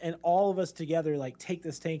off, and all of us together, like, take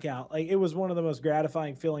this tank out. Like, it was one of the most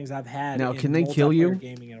gratifying feelings I've had. Now, can they kill you?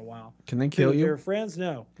 Gaming in a while. Can they kill you? They're friends?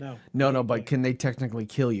 No. But can they technically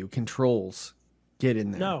kill you? Controls get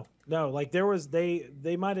in there. No. Like,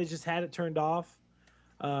 they might have just had it turned off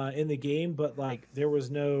in the game, but like, there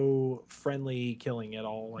was no friendly killing at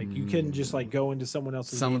all. Like, you couldn't just like go into someone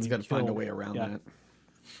else's Someone's got to find a way around that.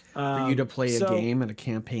 For you to play a game and a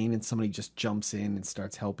campaign and somebody just jumps in and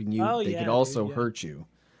starts helping you, they could also hurt you.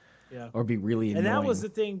 Yeah. Or be really annoying. And that was the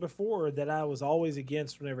thing before that I was always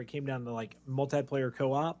against whenever it came down to like multiplayer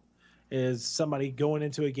co-op, is somebody going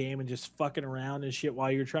into a game and just fucking around and shit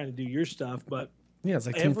while you're trying to do your stuff. But yeah, it's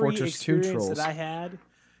like Team Fortress 2 trolls.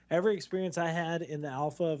 Every experience I had in the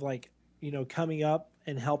alpha of like, coming up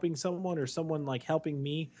and helping someone or someone like helping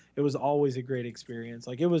me, it was always a great experience.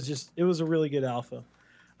 Like, it was a really good alpha.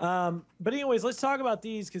 But anyways, let's talk about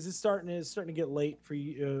these, because it's starting to get late for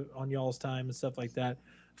you on y'all's time and stuff like that.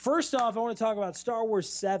 First off, I want to talk about Star Wars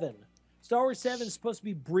 7. Star Wars 7 is supposed to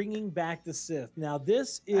be bringing back the Sith. Now,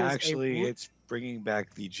 this is it's bringing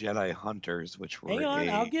back the Jedi Hunters, which were Hang on,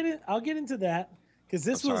 I'll get into that because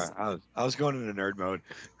this I'm was. sorry, I was going into nerd mode.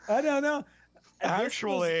 I don't know.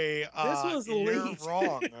 Actually, this was you're leaked.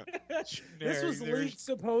 wrong. This was leaked.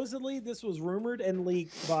 Supposedly, this was rumored and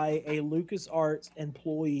leaked by a LucasArts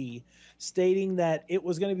employee, stating that it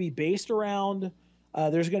was going to be based around.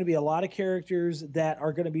 There's going to be a lot of characters that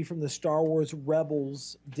are going to be from the Star Wars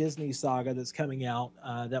Rebels Disney saga that's coming out.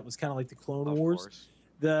 That was kind of like the Clone Wars. Course.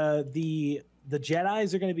 The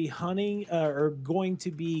Jedis are going to be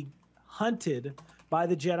hunted by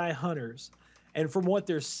the Jedi Hunters, and from what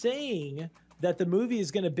they're saying, that the movie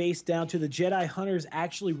is going to base down to the Jedi Hunters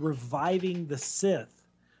actually reviving the Sith.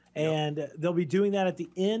 And they'll be doing that at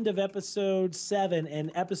the end of episode 7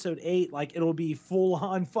 and episode 8. Like, it'll be full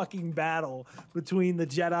on fucking battle between the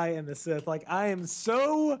Jedi and the Sith. Like, I am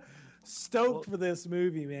so stoked for this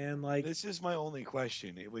movie, man. Like, this is my only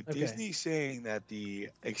question. With Disney saying that the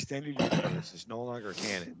extended universe is no longer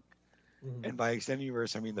canon, and by extended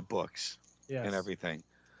universe, I mean the books and everything.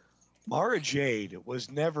 Mara Jade was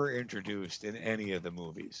never introduced in any of the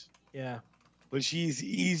movies. Yeah. But she's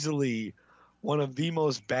easily one of the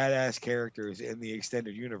most badass characters in the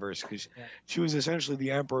extended universe because she was essentially the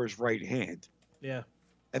Emperor's right hand. Yeah.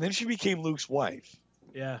 And then she became Luke's wife.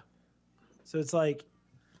 Yeah. So it's like...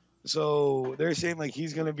 So they're saying like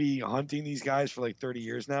he's going to be hunting these guys for like 30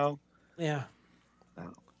 years now? Yeah.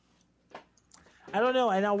 I don't know,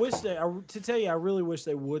 and I wish to tell you, I really wish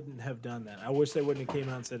they wouldn't have done that. I wish they wouldn't have came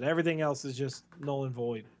out and said everything else is just null and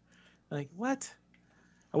void. Like, what?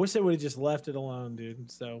 I wish they would have just left it alone,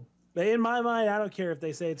 dude. So, but in my mind, I don't care if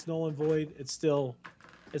they say it's null and void. It's still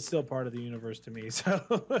part of the universe to me.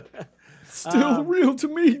 So, still real to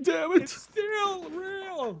me, damn it. It's still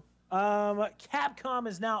real. Capcom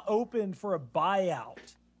is now open for a buyout.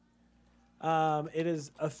 It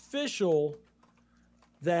is official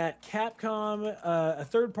that Capcom, a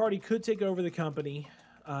third party, could take over the company.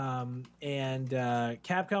 And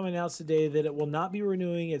Capcom announced today that it will not be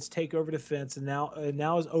renewing its takeover defense and now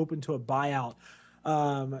is open to a buyout.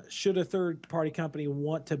 Should a third party company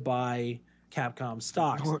want to buy Capcom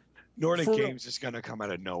stocks? Nordic Games is going to come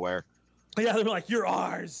out of nowhere. Yeah, they're like, you're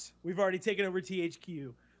ours. We've already taken over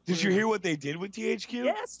THQ. Did you hear what they did with THQ?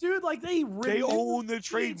 Yes, dude. Like they own the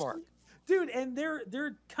trademark. Dude, and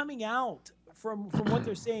they're coming out from what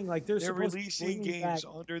they're saying, like they're releasing games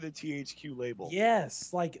under the THQ label.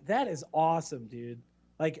 Yes, like that is awesome, dude.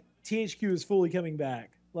 Like THQ is fully coming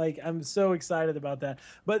back. Like I'm so excited about that.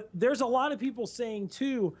 But there's a lot of people saying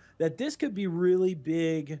too that this could be a really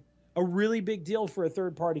big deal for a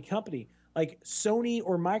third party company. Like Sony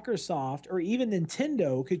or Microsoft or even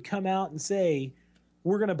Nintendo could come out and say,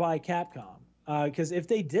 we're going to buy Capcom. Because if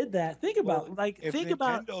they did that, think about if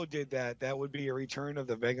Nintendo did that, that would be a return of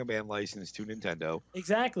the Mega Man license to Nintendo.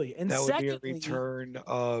 Exactly, and that would be a return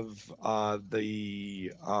of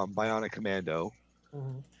the Bionic Commando.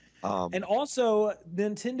 Mm-hmm. And also,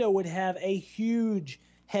 Nintendo would have a huge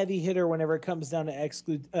heavy hitter whenever it comes down to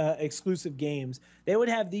exclusive games. They would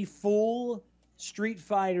have the full Street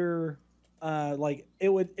Fighter.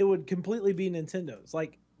 It would completely be Nintendo's.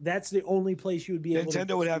 Like. That's the only place you would be able to...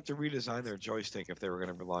 Nintendo would have to redesign their joystick if they were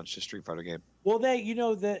going to launch a Street Fighter game. Well,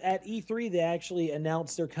 at E3, they actually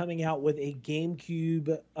announced they're coming out with a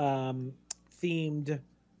GameCube themed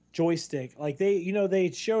joystick. Like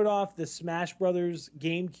they showed off the Smash Brothers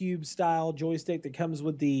GameCube style joystick that comes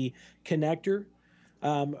with the connector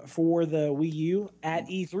for the Wii U. At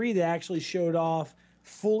E3, they actually showed off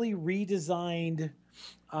fully redesigned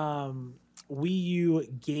Wii U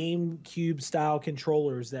GameCube style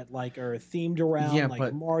controllers that like are themed around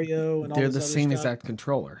like Mario and all. They're this the other same stuff. exact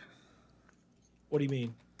controller. What do you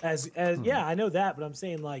mean? Yeah, I know that, but I'm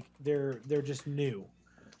saying like they're just new.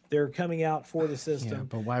 They're coming out for the system, yeah,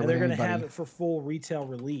 but why and would they're going to anybody... have it for full retail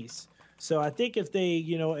release. So I think if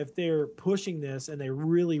they're pushing this and they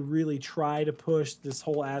really, really try to push this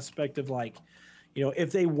whole aspect of like,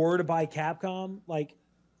 if they were to buy Capcom, like.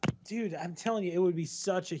 Dude, I'm telling you, it would be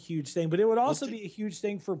such a huge thing, but it would also be a huge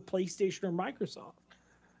thing for PlayStation or Microsoft.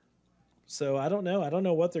 So I don't know. I don't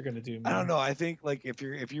know what they're going to do. Man. I don't know. I think like if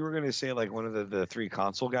you were going to say like one of the three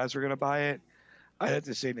console guys are going to buy it, I'd have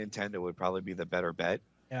to say Nintendo would probably be the better bet.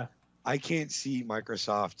 Yeah. I can't see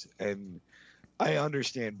Microsoft, and I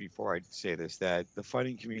understand before I say this that the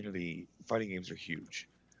fighting games are huge.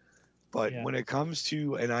 But when it comes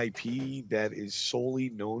to an IP that is solely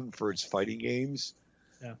known for its fighting games,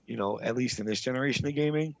 at least in this generation of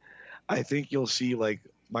gaming, I think you'll see like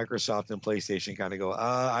Microsoft and PlayStation kind of go,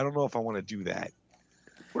 I don't know if I want to do that.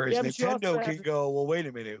 Whereas Nintendo can go, well, wait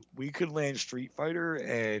a minute, we could land Street Fighter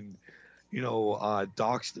and,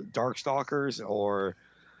 Darkstalkers or,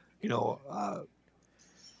 You know,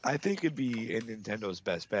 I think it'd be in Nintendo's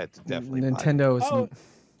best bet to definitely buy.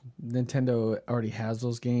 Nintendo already has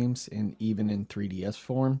those games, and even in 3DS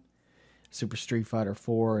form, Super Street Fighter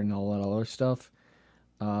 4 and all that other stuff.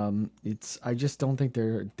 I just don't think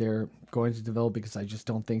they're going to develop, because I just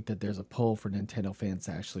don't think that there's a pull for Nintendo fans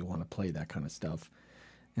to actually want to play that kind of stuff.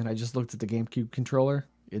 And I just looked at the GameCube controller.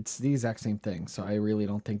 It's the exact same thing. So I really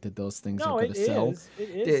don't think that those things are going to sell. It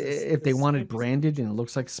is. If they wanted branded and it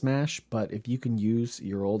looks like Smash, but if you can use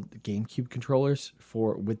your old GameCube controllers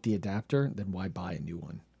with the adapter, then why buy a new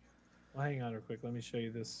one? Well, hang on real quick. Let me show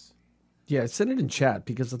you this. Yeah, send it in chat,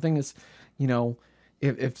 because the thing is, you know,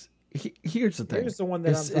 here's the thing. Here's the one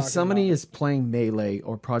that if somebody is playing Melee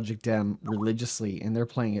or Project M religiously and they're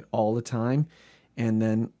playing it all the time, and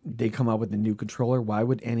then they come out with a new controller, why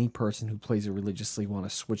would any person who plays it religiously want to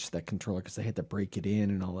switch that controller? Because they had to break it in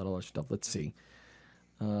and all that other stuff. Let's see.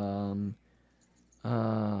 Okay,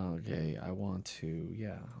 I want to,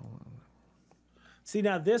 yeah. See,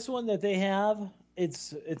 now this one that they have, it's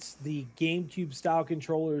the GameCube style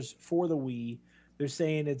controllers for the Wii. They're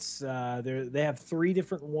saying it's they have 3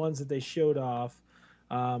 different ones that they showed off,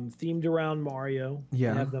 themed around Mario.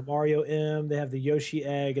 Yeah. They have the Mario M, they have the Yoshi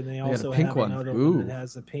Egg, and they also pink have one. another Ooh. one that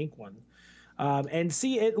has a pink one. And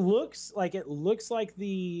see, it looks like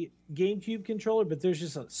the GameCube controller, but there's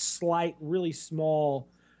just a slight, really small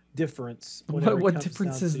difference. What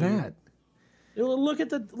difference is that? Look at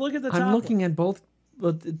the top. I'm looking at both.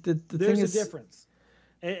 But the There's thing a is, difference.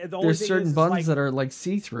 There's certain buttons that are like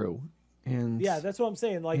see-through, and yeah, that's what I'm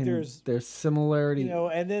saying. Like there's similarity, you know,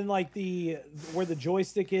 and then like where the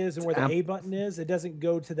joystick is and where the A button is, it doesn't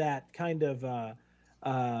go to that kind of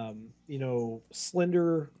you know,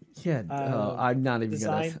 slender. Yeah, I'm not even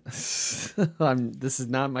design. gonna. This is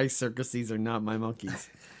not my circus. These are not my monkeys.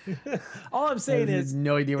 All I'm saying I have is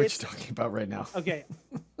no idea what you're talking about right now. Okay.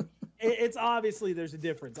 It's obviously there's a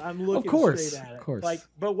difference. I'm looking straight at it. Of course. Like,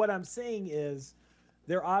 but what I'm saying is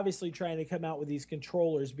they're obviously trying to come out with these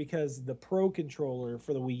controllers because the Pro controller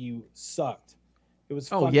for the Wii U sucked. It was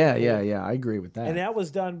yeah. I agree with that. And that was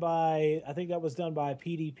done by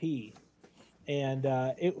PDP. And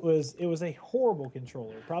it was a horrible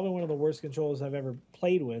controller, probably one of the worst controllers I've ever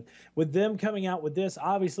played with. With them coming out with this,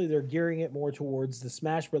 obviously they're gearing it more towards the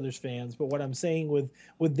Smash Brothers fans. But what I'm saying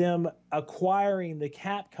with them acquiring the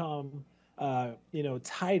Capcom, you know,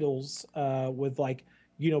 titles, with like,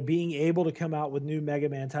 you know, being able to come out with new Mega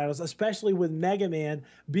Man titles, especially with Mega Man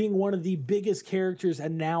being one of the biggest characters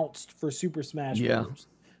announced for Super Smash Brothers.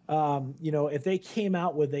 You know, if they came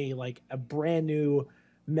out with a brand new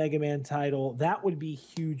Mega Man title, that would be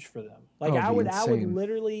huge for them. Like I would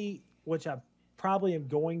literally, which I probably am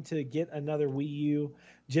going to get another Wii U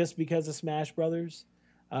just because of Smash Brothers.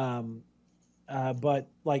 But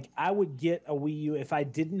like I would get a Wii U if I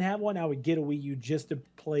didn't have one. I would get a Wii U just to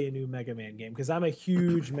play a new Mega Man game because I'm a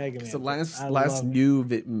huge Mega Man. The last new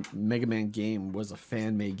Mega Man game was a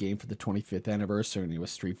fan made game for the 25th anniversary, and it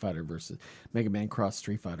was Street Fighter versus Mega Man Cross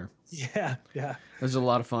Street Fighter. Yeah. It was a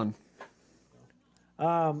lot of fun.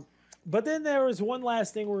 But then there was one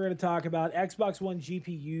last thing we're going to talk about. Xbox One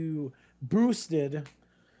GPU boosted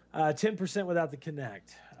 10% without the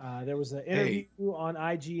Kinect. There was an interview on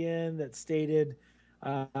IGN that stated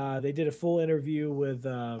they did a full interview with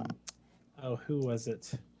who was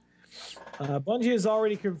it? Bungie has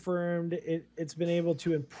already confirmed it's been able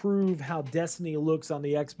to improve how Destiny looks on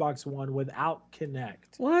the Xbox One without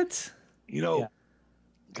Kinect. What? You know,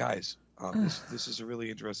 guys, this is a really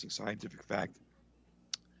interesting scientific fact.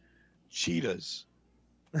 Cheetahs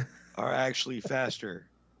are actually faster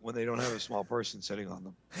when they don't have a small person sitting on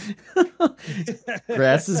them.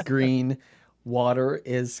 Grass is green, water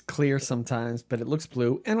is clear sometimes, but it looks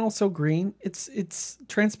blue, and also green. It's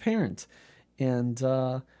transparent, and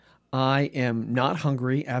I am not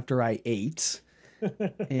hungry after I ate,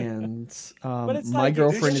 and my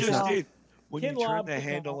girlfriend is not. When you turn the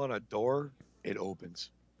handle on a door, it opens.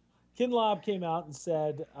 Ken Lobb came out and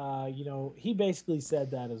said, you know, he basically said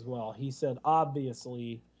that as well. He said,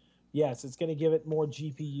 obviously, yes, it's going to give it more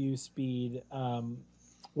GPU speed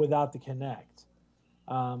without the Kinect.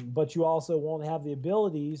 But you also won't have the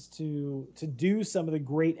abilities to do some of the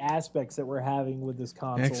great aspects that we're having with this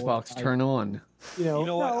console. Xbox, turn on. You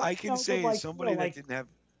know what? I can say as somebody that didn't have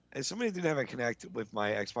a Kinect with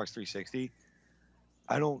my Xbox 360,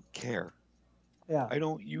 I don't care. Yeah. I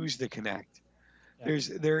don't use the Kinect.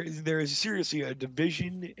 There is seriously a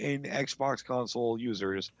division in Xbox console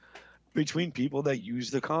users between people that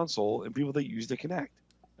use the console and people that use the Kinect.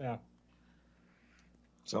 Yeah.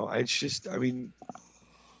 So it's just, I mean,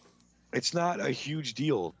 it's not a huge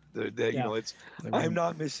deal. You know, I'm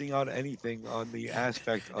not missing out on anything on the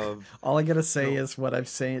aspect of. All I gotta say is what I'm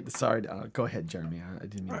saying. Sorry, go ahead, Jeremy. I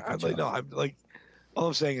didn't mean to cut you off. I'm like, all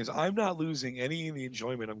I'm saying is I'm not losing any of the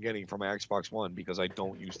enjoyment I'm getting from my Xbox One because I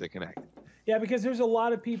don't use the Kinect. Yeah, because there's a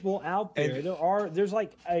lot of people out there. There's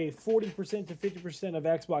like a 40% to 50% of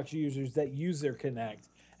Xbox users that use their Kinect,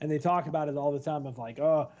 and they talk about it all the time of like,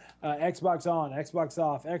 Xbox on, Xbox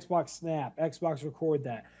off, Xbox Snap, Xbox record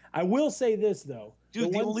that. I will say this though,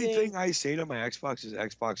 dude. The only thing I say to my Xbox is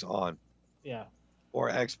Xbox on. Yeah. Or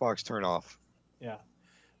Xbox turn off. Yeah.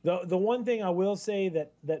 The one thing I will say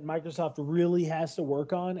that Microsoft really has to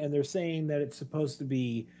work on, and they're saying that it's supposed to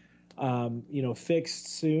be, fixed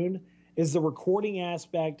soon, is the recording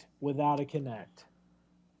aspect without a Kinect.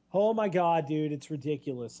 Oh my God, dude, it's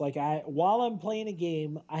ridiculous. Like while I'm playing a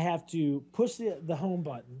game, I have to push the home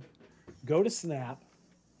button, go to Snap.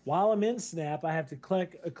 While I'm in Snap, I have to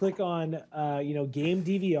click on Game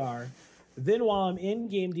DVR. Then while I'm in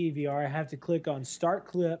Game DVR, I have to click on Start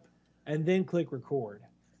Clip and then click Record.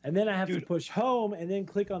 And then I have to push home and then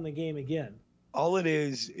click on the game again. All it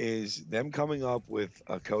is them coming up with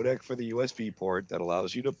a codec for the USB port that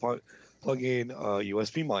allows you to plug in a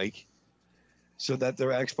USB mic so that their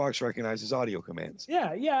Xbox recognizes audio commands. Yeah,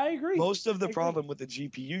 I agree. Most of the problem with the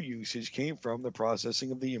GPU usage came from the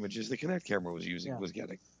processing of the images the Kinect camera was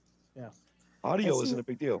getting. Yeah. Audio isn't a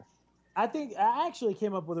big deal. I think I actually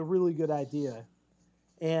came up with a really good idea.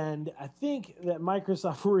 And I think that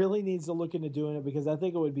Microsoft really needs to look into doing it because I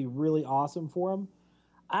think it would be really awesome for them.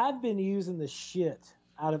 I've been using the shit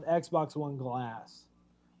out of Xbox One Glass.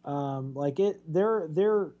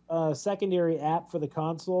 Their secondary app for the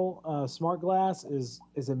console, Smart Glass, is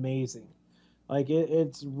amazing. Like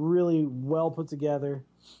it's really well put together.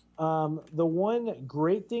 The one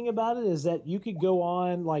great thing about it is that you could go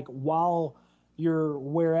on like while you're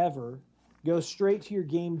wherever, go straight to your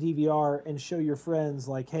game DVR and show your friends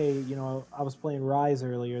like, hey, I was playing Rise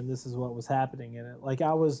earlier and this is what was happening in it. Like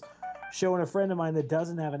I was showing a friend of mine that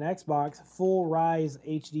doesn't have an Xbox full Rise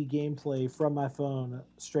HD gameplay from my phone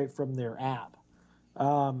straight from their app.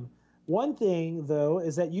 One thing though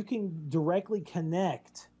is that you can directly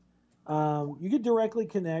connect. You could directly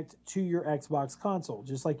connect to your Xbox console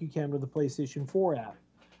just like you can with the PlayStation 4 app.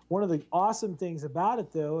 One of the awesome things about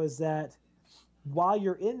it though is that while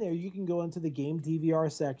you're in there, you can go into the game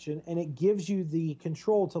DVR section and it gives you the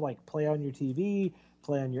control to like play on your TV,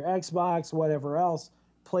 play on your Xbox, whatever else,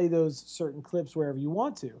 play those certain clips wherever you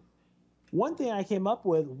want to. One thing I came up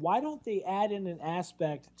with, why don't they add in an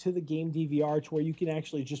aspect to the game DVR to where you can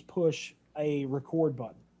actually just push a record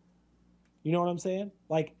button? You know what I'm saying?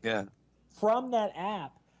 Like from that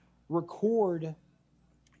app, record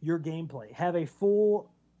your gameplay. Have a full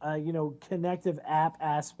connective app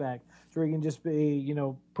aspect where you can just be,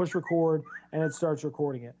 push record and it starts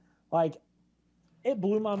recording it. Like, it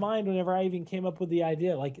blew my mind whenever I even came up with the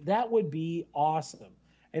idea. Like, that would be awesome.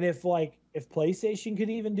 And if PlayStation could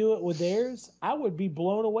even do it with theirs, I would be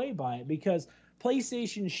blown away by it because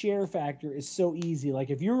PlayStation share factor is so easy. Like,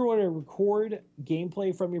 if you were to record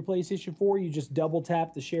gameplay from your PlayStation 4, you just double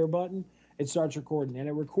tap the share button, it starts recording. And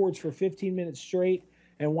it records for 15 minutes straight.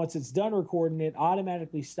 And once it's done recording, it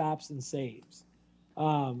automatically stops and saves.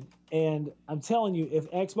 And I'm telling you, if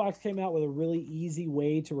Xbox came out with a really easy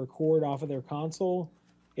way to record off of their console,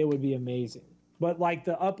 it would be amazing. But like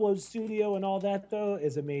the upload studio and all that, though,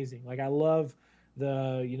 is amazing. Like I love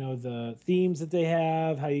the themes that they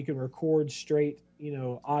have, how you can record straight,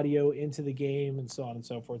 audio into the game and so on and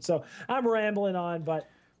so forth. So I'm rambling on, but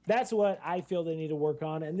that's what I feel they need to work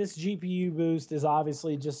on. And this GPU boost is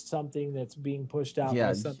obviously just something that's being pushed out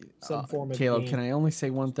by some form of Caleb, game. can I only say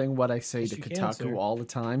one thing? What I say to Kotaku all the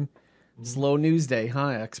time. Slow news day, huh,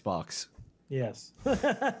 Xbox? Yes.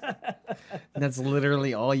 That's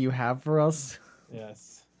literally all you have for us?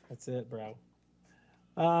 Yes. That's it, bro.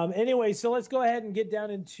 Anyway, so let's go ahead and get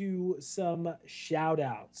down into some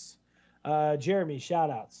shout-outs. Jeremy,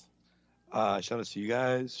 shout-outs. Shout-outs to you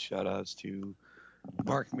guys. Shout-outs to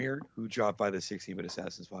Mark Meard, who dropped by the 16-Bit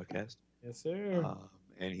Assassins podcast. Yes, sir.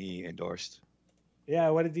 And he endorsed. Yeah,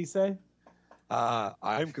 what did he say?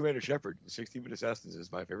 I'm Commander Shepard. 16-Bit Assassins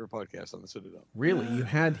is my favorite podcast on the Citadel. Really? You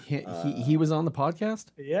had he was on the podcast?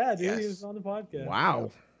 Yeah, dude, he was on the podcast.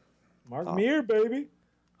 Wow. Mark Meard, baby.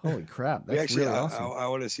 Holy crap. That's really awesome. I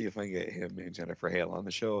want to see if I can get him and Jennifer Hale on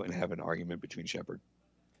the show and have an argument between Shepard.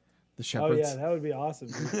 The Shepherds. Oh, yeah, that would be awesome.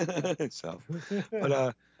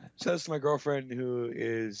 But shout out to my girlfriend who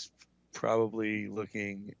is probably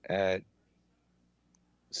looking at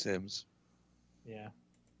Sims. Yeah.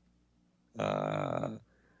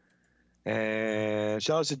 And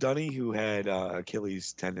shout out to Dunny, who had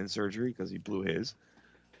Achilles tendon surgery because he blew his.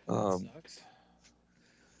 Sucks.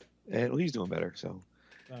 And he's doing better. So,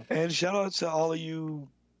 and shout out to all of you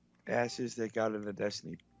asses that got in the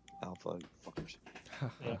Destiny Alpha fuckers.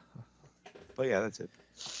 Yeah. But yeah, that's it.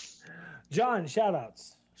 John, shout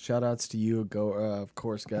outs. Shout outs to you, of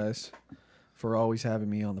course, guys, for always having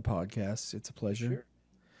me on the podcast. It's a pleasure.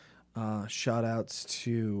 Sure. Shout outs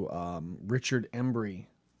to Richard Embry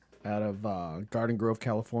out of Garden Grove,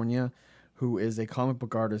 California, who is a comic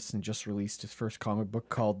book artist and just released his first comic book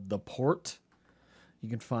called The Port. You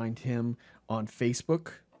can find him on Facebook.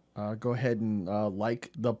 Go ahead and like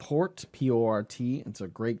The Port, P-O-R-T. It's a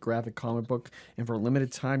great graphic comic book. And for a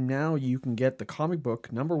limited time now, you can get the comic book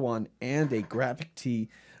 #1 and a graphic tee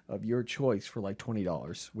of your choice for like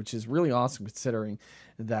 $20, which is really awesome considering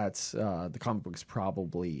that the comic book is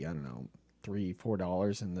probably, I don't know,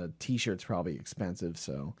 $3-4, and the t-shirt's probably expensive.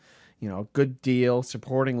 So, you know, good deal,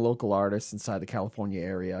 supporting local artists inside the California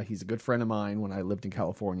area. He's a good friend of mine when I lived in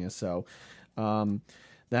California. So,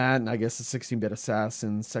 that, and I guess the 16-Bit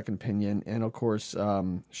Assassin, Second Opinion, and of course,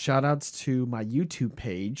 shout outs to my YouTube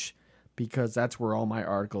page, because that's where all my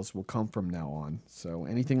articles will come from now on. So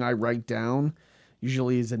anything I write down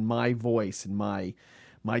usually is in my voice and my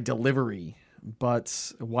delivery,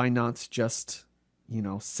 but why not just, you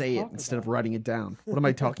know, say it instead of writing it down? What am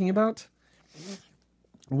I talking about?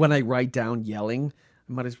 When I write down yelling,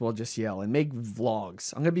 I might as well just yell and make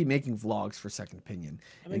vlogs. I'm going to be making vlogs for Second Opinion,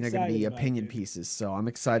 and they're going to be opinion pieces. So I'm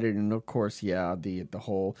excited. And of course, yeah, the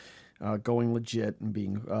whole going legit and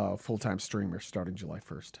being a full-time streamer starting July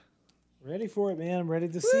 1st. Ready for it, man. I'm ready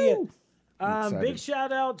to see it. Big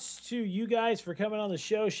shout outs to you guys for coming on the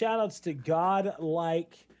show. Shout outs to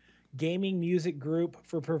Godlike Gaming Music Group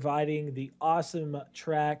for providing the awesome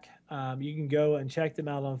track. You can go and check them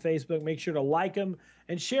out on Facebook. Make sure to like them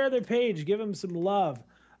and share their page. Give them some love.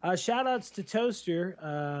 Shout outs to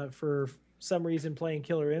Toaster for some reason playing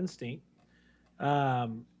Killer Instinct. I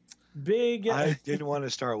didn't want to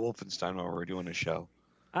start Wolfenstein while we were doing a show.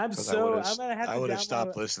 I'm gonna have to. I would have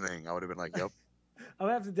stopped listening. I would have been like, "Yep." I'm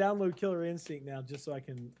gonna have to download Killer Instinct now just so I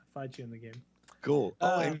can fight you in the game. Cool.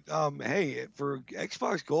 Hey, for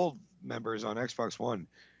Xbox Gold members on Xbox One,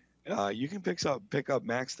 you can pick up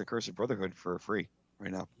Max the Cursed Brotherhood for free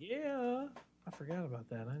right now. Yeah, I forgot about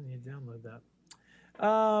that. I need to download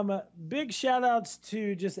that. Big shout outs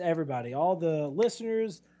to just everybody, all the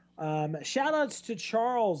listeners. Shout outs to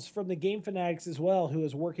Charles from the Game Fanatics as well, who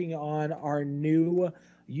is working on our new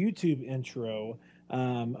YouTube intro.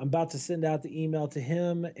 I'm about to send out the email to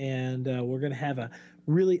him, and we're going to have a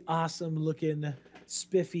really awesome looking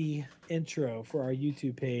spiffy intro for our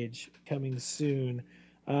YouTube page coming soon.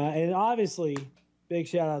 And obviously, big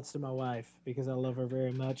shout outs to my wife, because I love her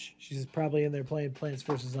very much. She's probably in there playing Plants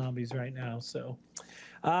vs. Zombies right now. So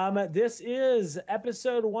this is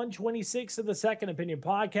episode 126 of the Second Opinion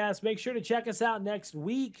podcast. Make sure to check us out next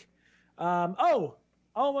week. I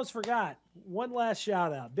almost forgot. One last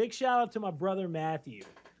shout out. Big shout out to my brother Matthew.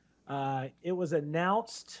 It was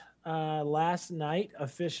announced last night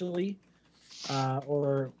officially,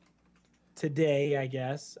 or today, I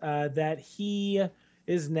guess, that he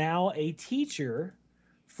is now a teacher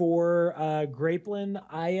for Grapeland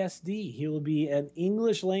ISD. He will be an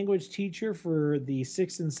English language teacher for the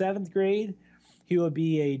 6th and 7th grade. He will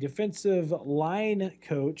be a defensive line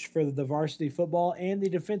coach for the varsity football and the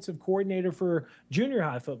defensive coordinator for junior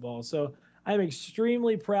high football. So I'm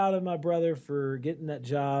extremely proud of my brother for getting that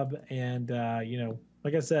job. And,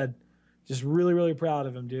 like I said, just really, really proud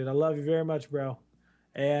of him, dude. I love you very much, bro.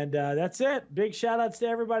 And that's it. Big shout outs to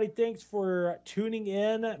everybody. Thanks for tuning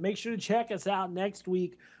in. Make sure to check us out next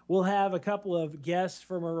week. We'll have a couple of guests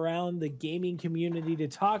from around the gaming community to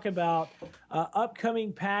talk about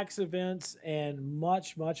upcoming PAX events and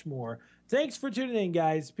much, much more. Thanks for tuning in,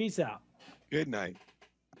 guys. Peace out. Good night.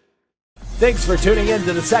 Thanks for tuning in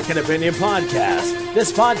to the Second Opinion podcast.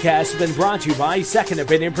 This podcast has been brought to you by Second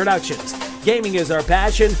Opinion Productions. Gaming is our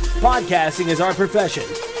passion. Podcasting is our profession.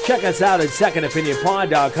 Check us out at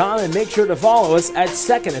secondopinionpod.com and make sure to follow us at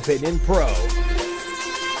Second Opinion Pro.